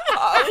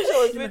 I wish I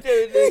was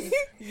videoing this.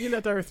 you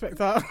lot don't respect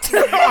her.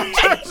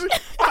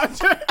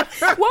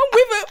 One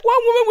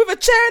woman with a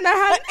chair in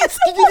her hand.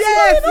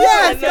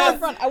 Yes.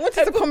 I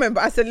wanted to comment,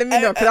 but I said, let me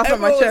know, because that's not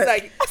my Everyone was church.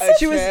 like,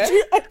 She was.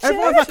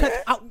 Everyone was like,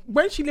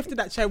 when she lifted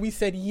that chair, we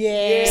said,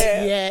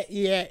 yeah.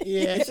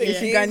 Is she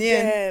She's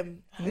Ghanaian?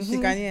 them. Is she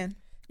Ghanaian?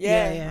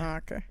 Yeah. Ah,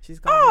 okay. She's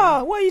gone.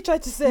 Ah, what are you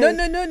trying to say? No.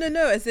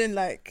 As in,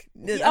 like,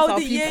 that's Oh, how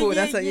the yeah, people.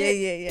 yeah, That's what.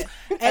 Yeah.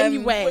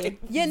 Anyway,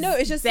 Yeah. No,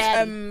 it's just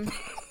Daddy.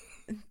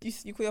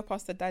 You call your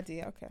pastor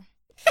daddy. Okay.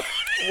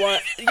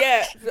 What?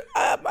 Yeah,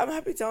 I'm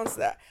happy to answer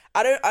that.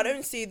 I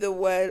don't see the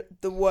word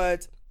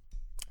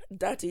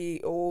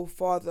daddy or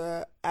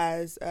father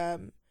as a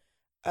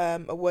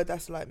word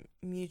that's like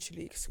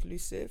mutually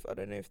exclusive. I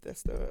don't know if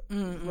that's the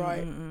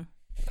right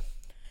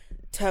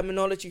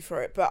terminology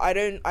for it, but I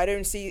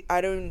don't see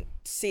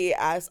it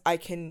as I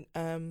can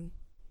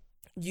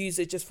use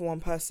it just for one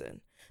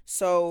person.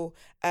 So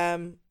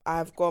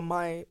I've got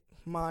my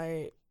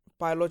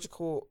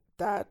biological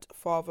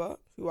father,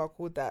 who I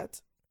call dad.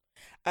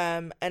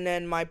 And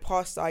then my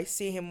pastor, I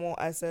see him more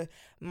as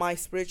my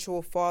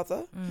spiritual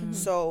father.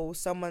 So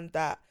someone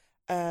that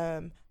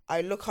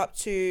I look up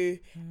to,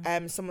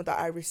 someone that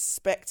I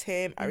respect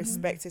him. I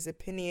respect his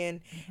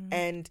opinion.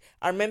 And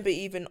I remember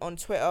even on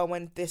Twitter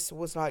when this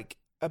was like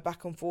a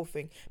back and forth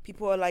thing,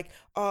 people are like,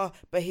 oh,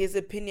 but his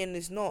opinion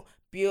is not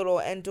be all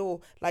or end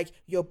all. Like,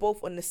 you're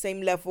both on the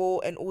same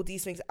level and all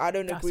these things. I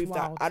don't agree with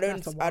that. I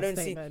don't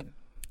see.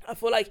 I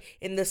feel like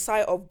in the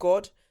sight of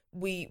God,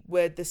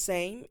 we're the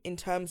same in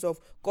terms of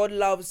God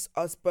loves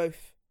us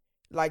both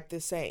like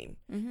the same.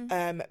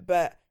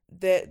 But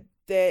they're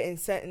in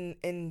certain,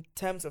 in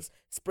terms of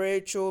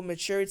spiritual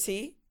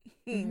maturity,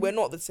 we're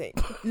not the same.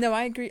 No,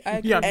 I agree. I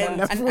agree. Yeah,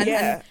 with that. no,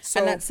 And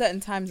so at certain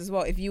times as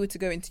well, if you were to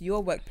go into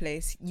your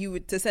workplace, you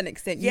would, to a certain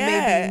extent, you may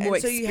Yeah, be more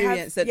and so you have-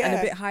 experienced and a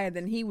yeah. bit higher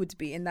than he would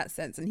be in that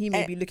sense, and he may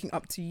And- be looking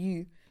up to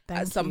you at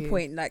Thank some you.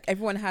 point. Like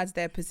everyone has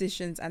their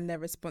positions and their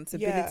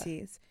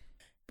responsibilities,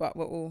 but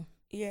we're all,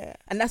 yeah,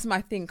 and that's my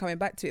thing. Coming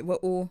back to it, we're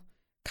all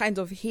kind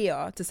of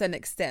here to a certain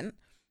extent.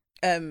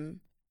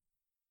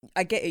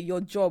 I get it.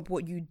 Your job,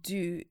 what you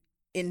do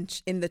in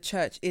the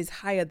church, is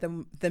higher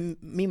than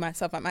me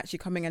myself. I'm actually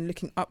coming and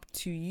looking up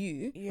to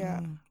you.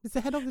 yeah. It's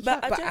the head of the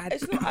But, church. I,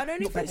 just, it's not, I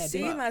don't even But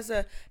see him as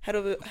a head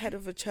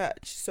of a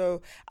church.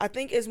 So I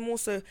think it's more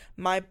so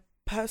my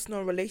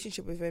personal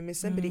relationship with him is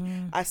somebody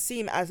I see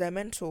him as a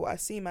mentor. I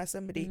see him as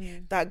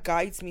somebody that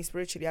guides me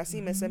spiritually. I see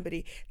him as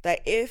somebody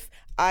that if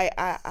I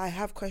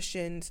have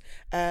questions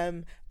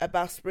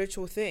about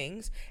spiritual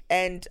things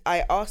and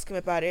I ask him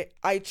about it,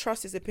 I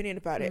trust his opinion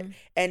about it.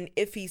 And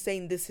if he's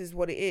saying this is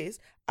what it is,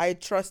 I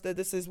trust that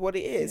this is what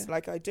it is.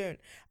 Like I don't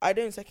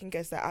second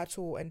guess that at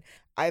all. And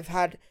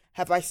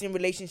have I seen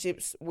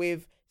relationships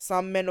with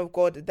some men of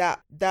God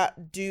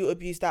that do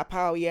abuse that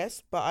power?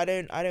 Yes, but I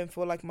don't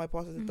feel like my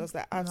pastor does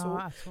that at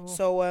all.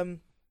 So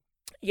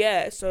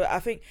yeah, so I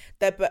think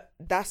that, but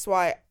that's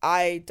why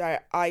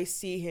I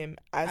see him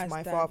as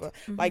my dad. father.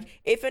 Like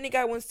if any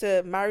guy wants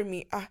to marry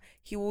me,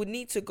 he will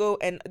need to go,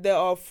 and there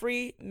are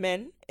 3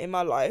 men in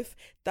my life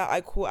that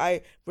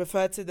I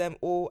refer to them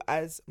all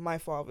as my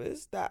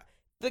fathers, that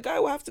the guy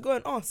will have to go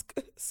and ask.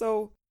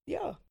 So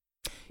yeah.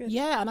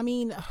 Yeah, and I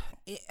mean,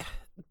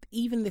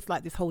 even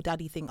this whole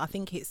daddy thing, I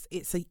think it's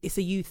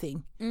a you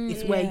thing.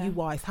 It's where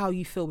you are, it's how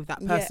you feel with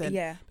that person.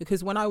 Yeah.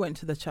 Because when I went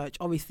to the church,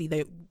 obviously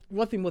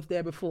Robin was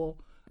there before.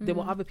 There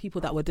were other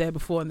people that were there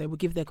before, and they would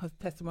give their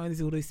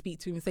testimonies, or they speak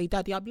to him and say,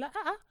 "Daddy," I'd be like,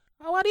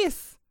 how are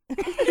this?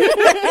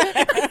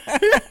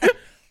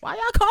 Why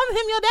y'all calling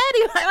him your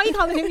daddy? Like, why you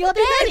calling him your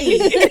daddy?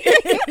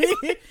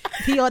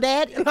 Is he your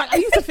dad? Like, I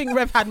used to think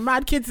Rev had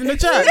mad kids in the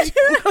church.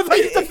 Because I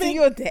used to think,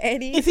 your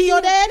daddy. is he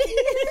your daddy?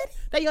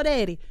 That your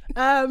daddy.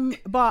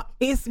 But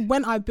it's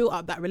when I built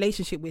up that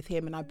relationship with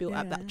him, and I built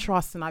up that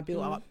trust, and I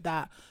built up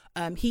that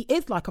he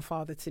is like a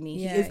father to me.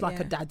 He is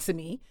like a dad to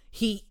me.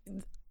 He,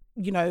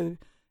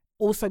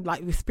 also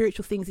like with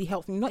spiritual things, he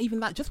helps me. Not even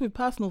that, just with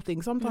personal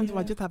things. Sometimes if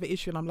I just have an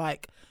issue and I'm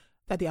like,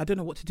 Daddy, I don't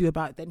know what to do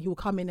about it, then he'll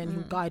come in and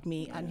he'll guide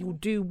me and he'll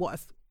do what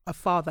a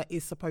father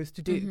is supposed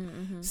to do.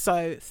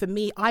 So for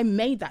me, I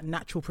made that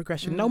natural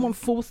progression. No one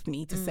forced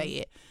me to say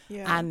it.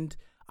 And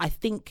I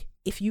think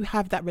if you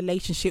have that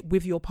relationship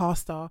with your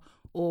pastor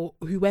or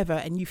whoever,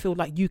 and you feel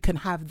like you can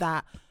have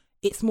that,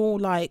 it's more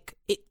like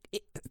it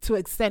to an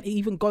extent, it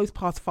even goes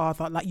past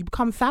father, like you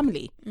become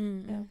family.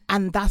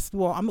 And that's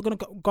what, I'm not going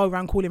to go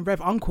around calling Rev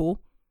uncle.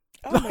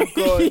 Oh my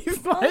God.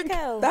 He's like,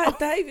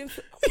 that even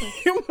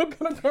I'm not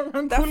going to go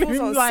around that calling feels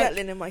him like,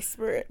 unsettling in my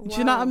spirit. do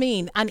you know what I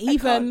mean? And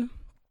even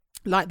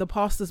like the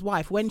pastor's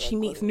wife, when she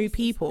meets new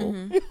people,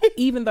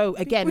 even though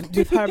again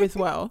with her as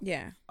well,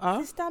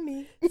 Sister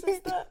me.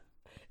 Sister,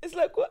 it's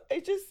like what?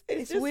 It's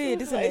just weird,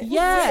 feels isn't like- it?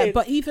 yeah, weird.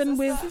 but even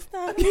with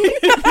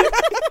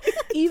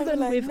even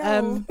like, with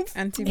no.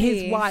 Auntie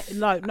his B. wife,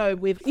 no,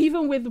 with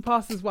even with the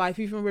pastor's wife,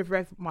 even with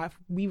Rev,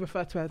 we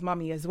refer to her as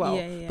mummy as well.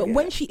 But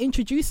when she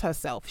introduced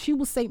herself, she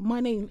will say, "My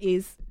name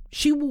is."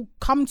 She will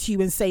come to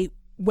you and say,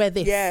 "We're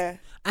this." Yeah.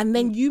 And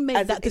then you make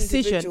As that an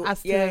decision individual.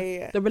 as to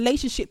Yeah. the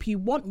relationship you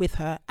want with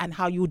her and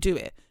how you'll do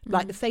it.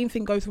 Like the same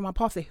thing goes with my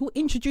pastor. He'll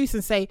introduce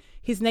and say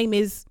his name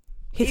is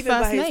his Even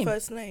first by name. his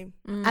first name.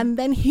 And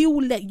then he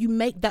will let you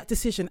make that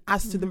decision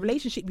as to the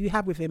relationship you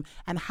have with him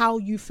and how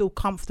you feel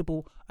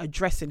comfortable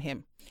addressing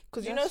him.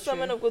 Because you know, some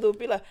men of God will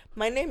be like,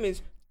 "My name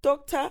is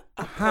Dr.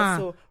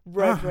 Apostle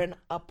Reverend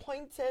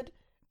Appointed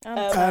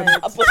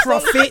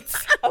Prophet.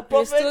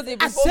 You'll still be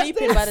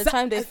sleeping by the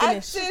time they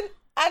finish.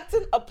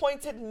 Acting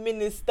appointed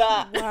minister."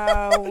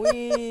 Wow,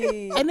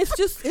 And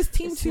it's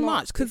team too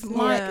much because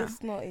my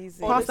it's not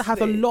easy. pastor has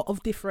a Honestly. lot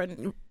of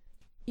different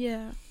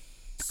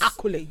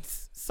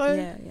accolades.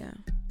 So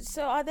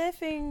So are there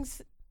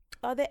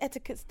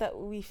etiquettes that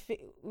we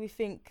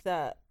think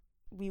that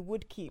we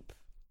would keep,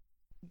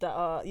 that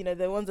are,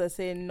 the ones that are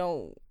saying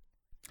no,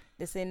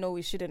 they're saying no,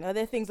 we shouldn't? Are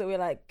there things that we're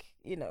like,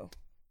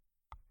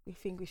 we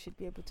think we should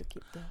be able to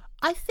keep them?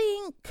 I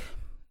think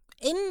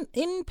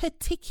in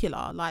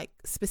particular, like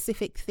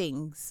specific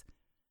things,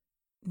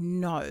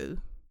 no.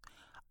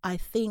 I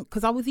think,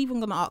 because I was even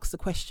going to ask the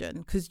question,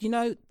 because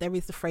there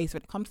is the phrase,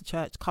 when it comes to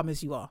church, come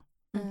as you are.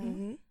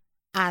 Mm-hmm.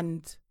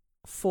 And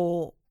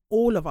for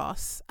all of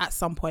us at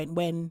some point,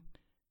 when,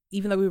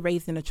 even though we were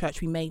raised in a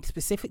church, we made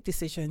specific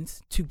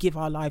decisions to give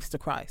our lives to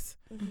Christ.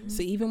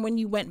 So even when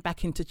you went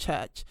back into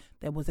church,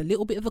 there was a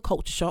little bit of a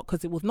culture shock,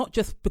 because it was not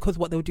just because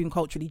what they were doing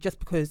culturally, just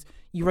because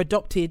you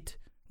adopted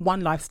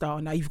one lifestyle,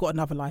 now you've got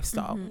another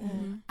lifestyle.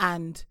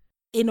 And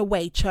in a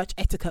way, church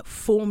etiquette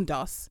formed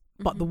us,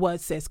 but the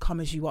word says come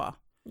as you are.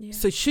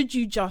 So should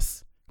you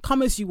just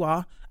come as you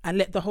are and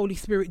let the Holy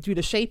Spirit do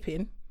the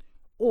shaping,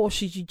 or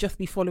should you just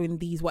be following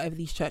whatever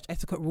these church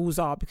etiquette rules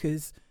are?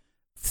 Because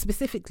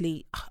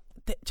specifically,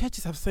 the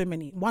churches have so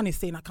many. One is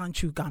saying I can't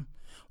chew gum.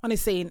 One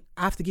is saying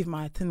I have to give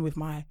my thing with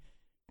my.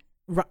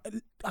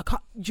 I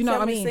can't. Do you know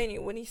what I mean?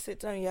 Saying when you sit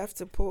down, you have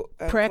to put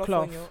prayer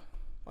cloth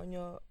on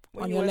your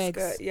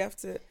legs. Skirt, you have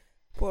to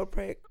put a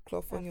prayer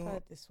cloth on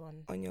heard this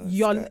one. on your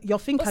Your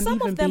thing But can some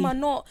even of them be. are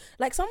not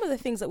like some of the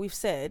things that we've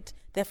said.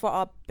 They're for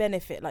our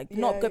benefit, like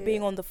not Yeah,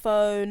 being on the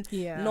phone,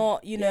 Yeah.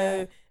 not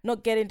Yeah.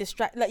 not getting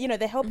distracted. Like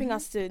they're helping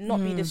us to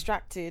not be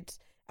distracted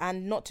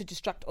and not to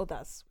distract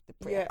others. The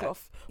prayer Yeah.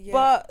 cloth, Yeah.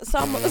 but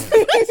some, I just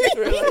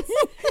realised.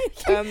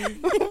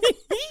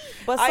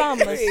 but I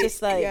some agree. it's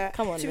just like, Yeah.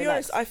 come on. To be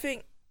relax.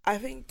 honest, I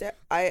think that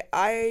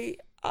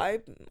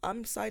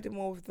I'm siding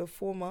more with the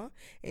former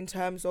in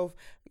terms of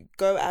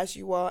go as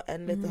you are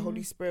and let the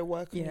Holy Spirit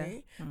work on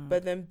you,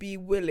 but then be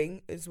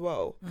willing as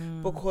well,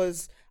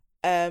 because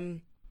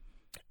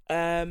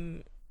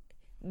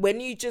when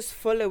you just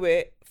follow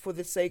it for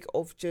the sake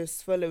of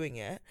just following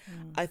it,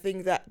 I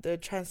think that the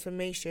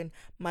transformation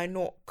might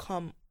not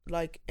come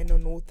like in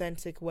an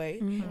authentic way,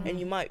 and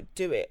you might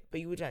do it,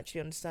 but you wouldn't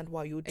actually understand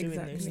why you're doing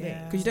those Exactly.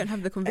 things. Because you don't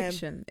have the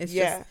conviction. It's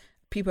just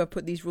people have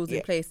put these rules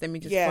in place, then we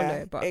just follow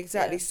it. But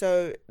exactly.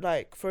 So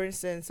like for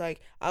instance, like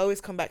I always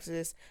come back to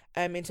this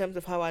in terms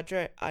of how I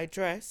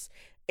dress,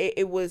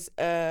 it was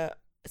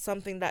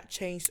something that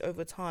changed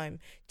over time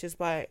just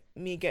by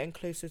me getting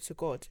closer to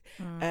God.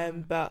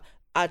 But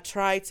I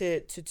tried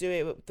to do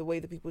it the way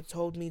that people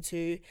told me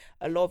to.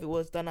 A lot of it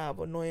was done out of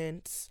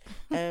annoyance.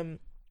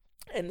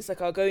 And it's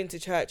like I'll go into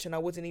church and I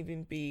wouldn't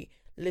even be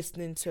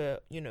listening to,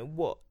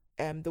 what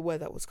the word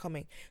that was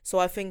coming. So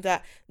I think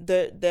that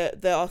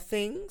there are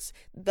things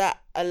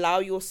that allow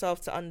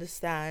yourself to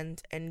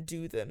understand and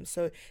do them.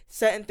 So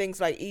certain things,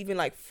 like even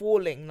like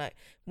falling, like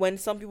when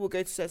some people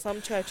go to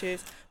some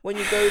churches, when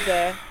you go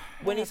there,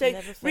 when you say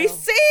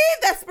receive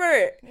the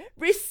Spirit,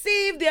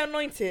 receive the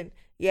anointing,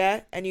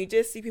 and you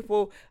just see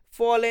people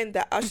falling,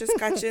 the ushers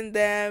catching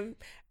them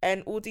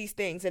and all these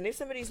things, and if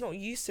somebody's not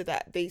used to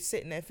that, they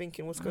sitting there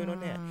thinking what's going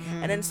on here.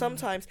 And then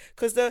sometimes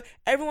because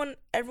everyone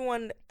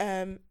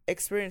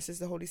experiences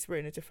the Holy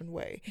Spirit in a different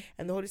way,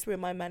 and the Holy Spirit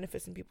might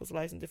manifest in people's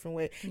lives in a different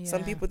way.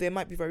 Some people, they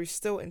might be very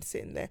still and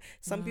sitting there.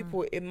 Some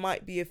people, it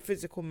might be a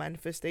physical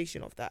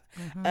manifestation of that.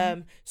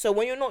 So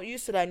when you're not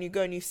used to that and you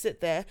go and you sit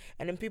there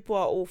and then people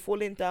are all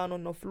falling down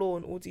on the floor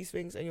and all these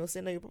things, and you're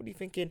sitting there, you're probably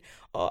thinking,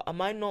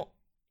 am I not,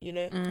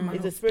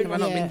 is the Spirit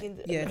not making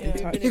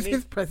Is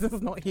his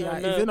presence not here?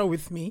 Is it not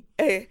with me?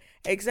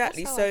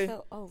 Exactly. That's how I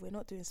felt. Oh, we're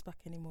not doing SPAC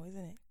anymore, isn't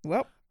it?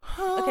 well,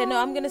 Okay, no,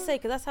 I'm gonna say,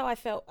 because that's how I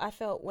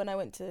felt when I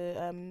went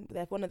to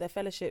one of their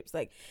fellowships.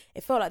 Like,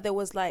 it felt like there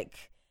was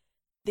like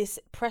this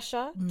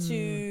pressure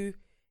to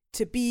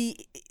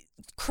be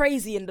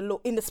crazy in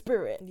the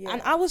spirit,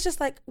 and I was just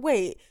like,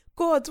 wait,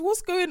 God,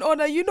 what's going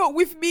on? Are you not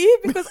with me?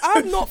 Because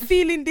I'm not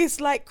feeling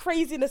this like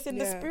craziness in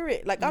the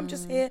spirit. Like I'm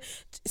just here,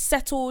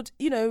 settled,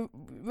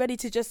 ready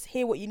to just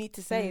hear what you need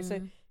to say.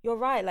 So you're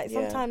right. Like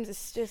sometimes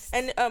it's just,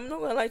 and I'm not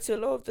gonna lie to you,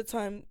 a lot of the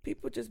time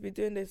people just be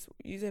doing this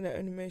using their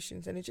own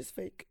emotions, and it's just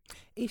fake.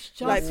 It's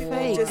just Like,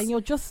 fake, and you're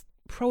just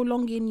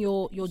prolonging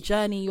your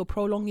journey. You're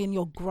prolonging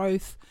your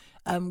growth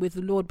with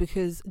the Lord,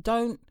 because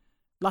don't,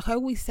 like I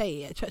always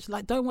say at church,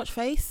 like don't watch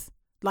face.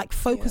 Like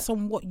focus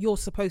on what you're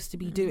supposed to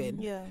be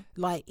doing.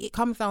 Like it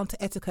comes down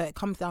to etiquette, it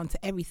comes down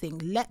to everything.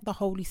 Let the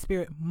Holy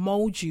Spirit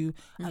mold you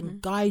and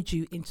guide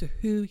you into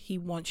who he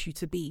wants you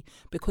to be.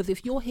 Because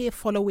if you're here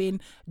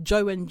following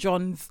Joe and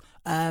John's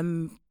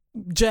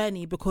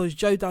journey, because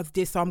Joe does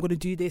this, so I'm going to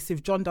do this.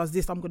 If John does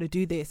this, I'm going to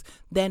do this.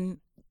 Then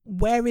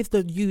where is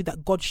the you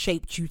that God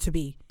shaped you to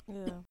be?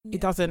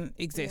 It doesn't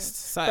exist.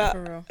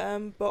 So,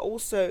 but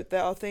also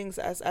there are things,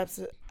 as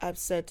Ab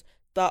said,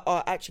 that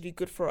are actually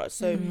good for us.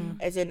 So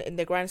as in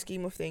the grand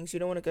scheme of things, you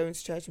don't want to go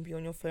into church and be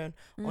on your phone,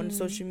 on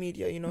social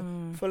media,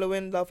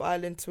 following Love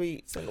Island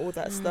tweets and all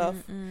that stuff.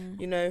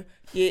 You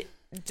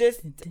just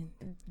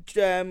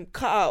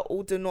cut out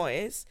all the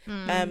noise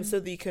so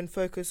that you can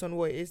focus on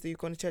what it is that you're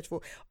going to church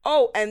for.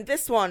 Oh, and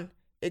this one,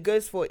 it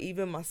goes for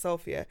even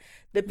myself,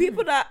 the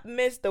people that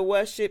miss the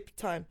worship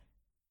time,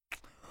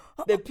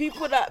 the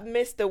people that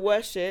miss the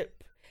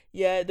worship,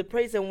 the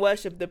praise and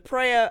worship, the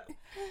prayer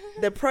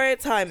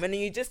time, and then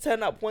you just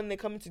turn up when they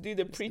come to do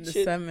the preaching,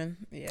 the sermon.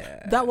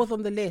 That was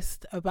on the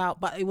list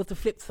but it was the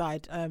flip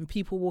side.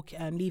 People walk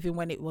and leaving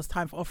when it was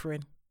time for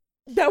offering.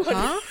 That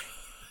one.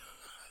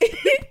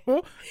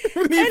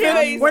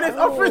 Anyways, when it's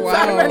offering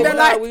time, and they're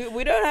like,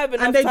 we don't have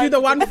enough. and they time do the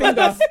to one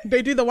finger.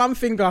 They do the one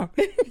finger.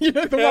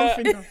 The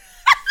one finger.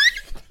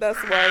 That's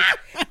wild.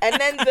 And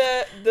then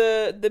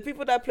the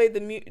people that play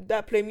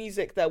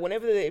music, that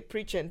whenever they're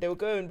preaching, they'll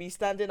go and be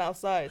standing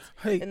outside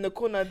in the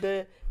corner.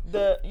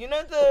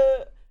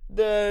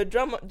 The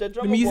drummer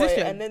boy,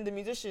 and then the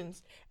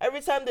musicians.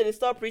 Every time that they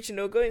start preaching,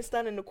 they'll go and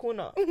stand in the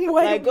corner.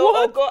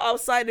 Go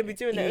outside and be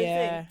doing their own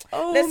thing.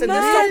 Oh, listen,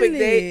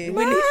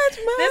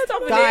 this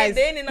topic, guys,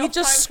 they ain't enough you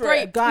just time for it.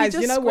 scrape. Guys,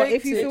 you know what?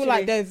 If you scraped feel it.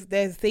 like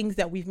there's things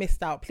that we've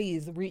missed out,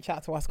 please reach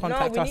out to us.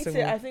 Contact us.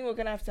 I think we're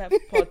gonna have to have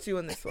part 2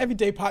 on this one. Every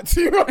day part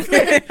 2. Part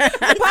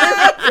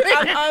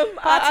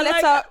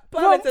letter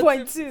Part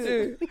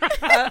 1.2.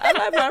 I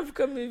like my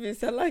African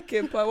movies. I like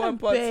it. Part 1,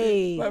 part 2,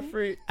 Babe. part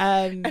 3.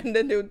 Um, And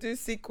then they'll do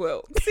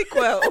sequel.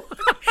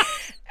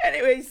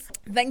 Anyways,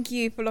 Thank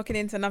you for locking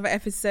into another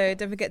episode.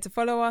 Don't forget to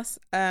follow us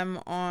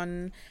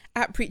on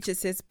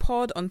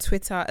 @PreacherSisPod on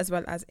Twitter as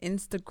well as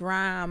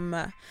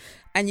Instagram.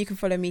 And you can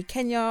follow me,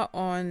 Kenya,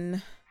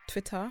 on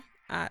Twitter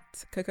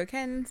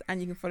 @CocoKens, and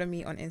you can follow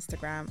me on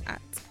Instagram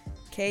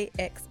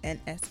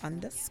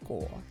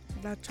 @KXNS_.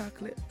 that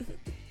chocolate.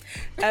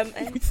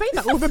 you say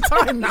that all the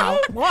time now.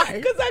 Why?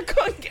 Because I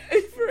can't get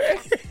over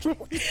it.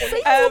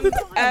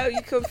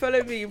 You can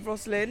follow me,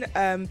 Rosalind.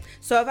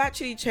 So I've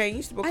actually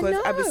changed because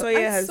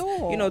Abisoye has,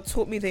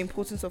 taught me the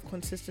importance of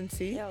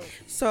consistency. Yo.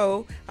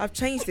 So I've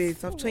changed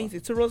it. I've changed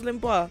it to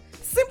Rosalind Bar.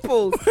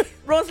 Simple.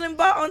 Rosalind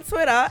Bar on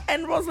Twitter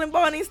and Rosalind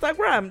Bar on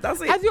Instagram. That's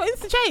it. Has your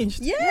Insta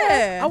changed?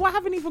 Yeah. Oh, I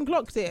haven't even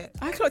clocked it.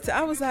 I clocked it.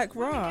 I was like,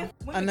 raw.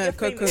 When I we know, get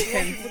Coco famous, we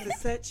want Ken. people to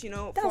search,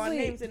 for That's our it.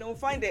 names and they'll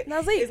find it.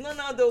 That's it. It's not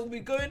now they'll be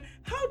going,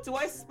 how do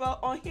I spell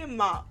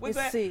Ohima? With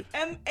Let's a see.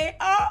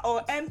 M-A-R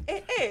or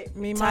M-A-A?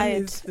 Me, mine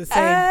Tired. is the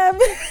same.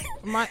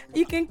 My,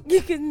 You can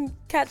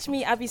catch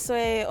me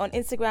Abisoye on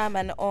Instagram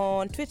and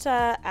on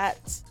Twitter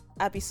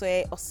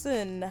 @Abisoye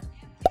Osun.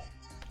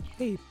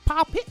 hey,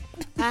 pop it.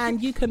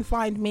 And you can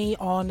find me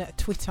on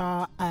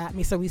Twitter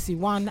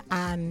 @Misowisu1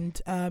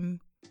 and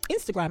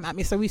Instagram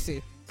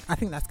 @Misowisu. I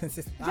think that's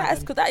consistent. That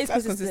is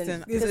That's consistent.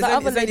 consistent. Because It's the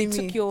other only lady me.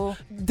 took your.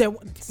 There-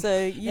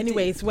 So you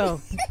anyways,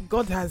 well,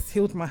 God has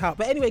healed my heart.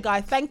 But anyway,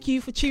 guys, thank you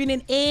for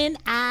tuning in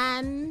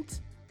and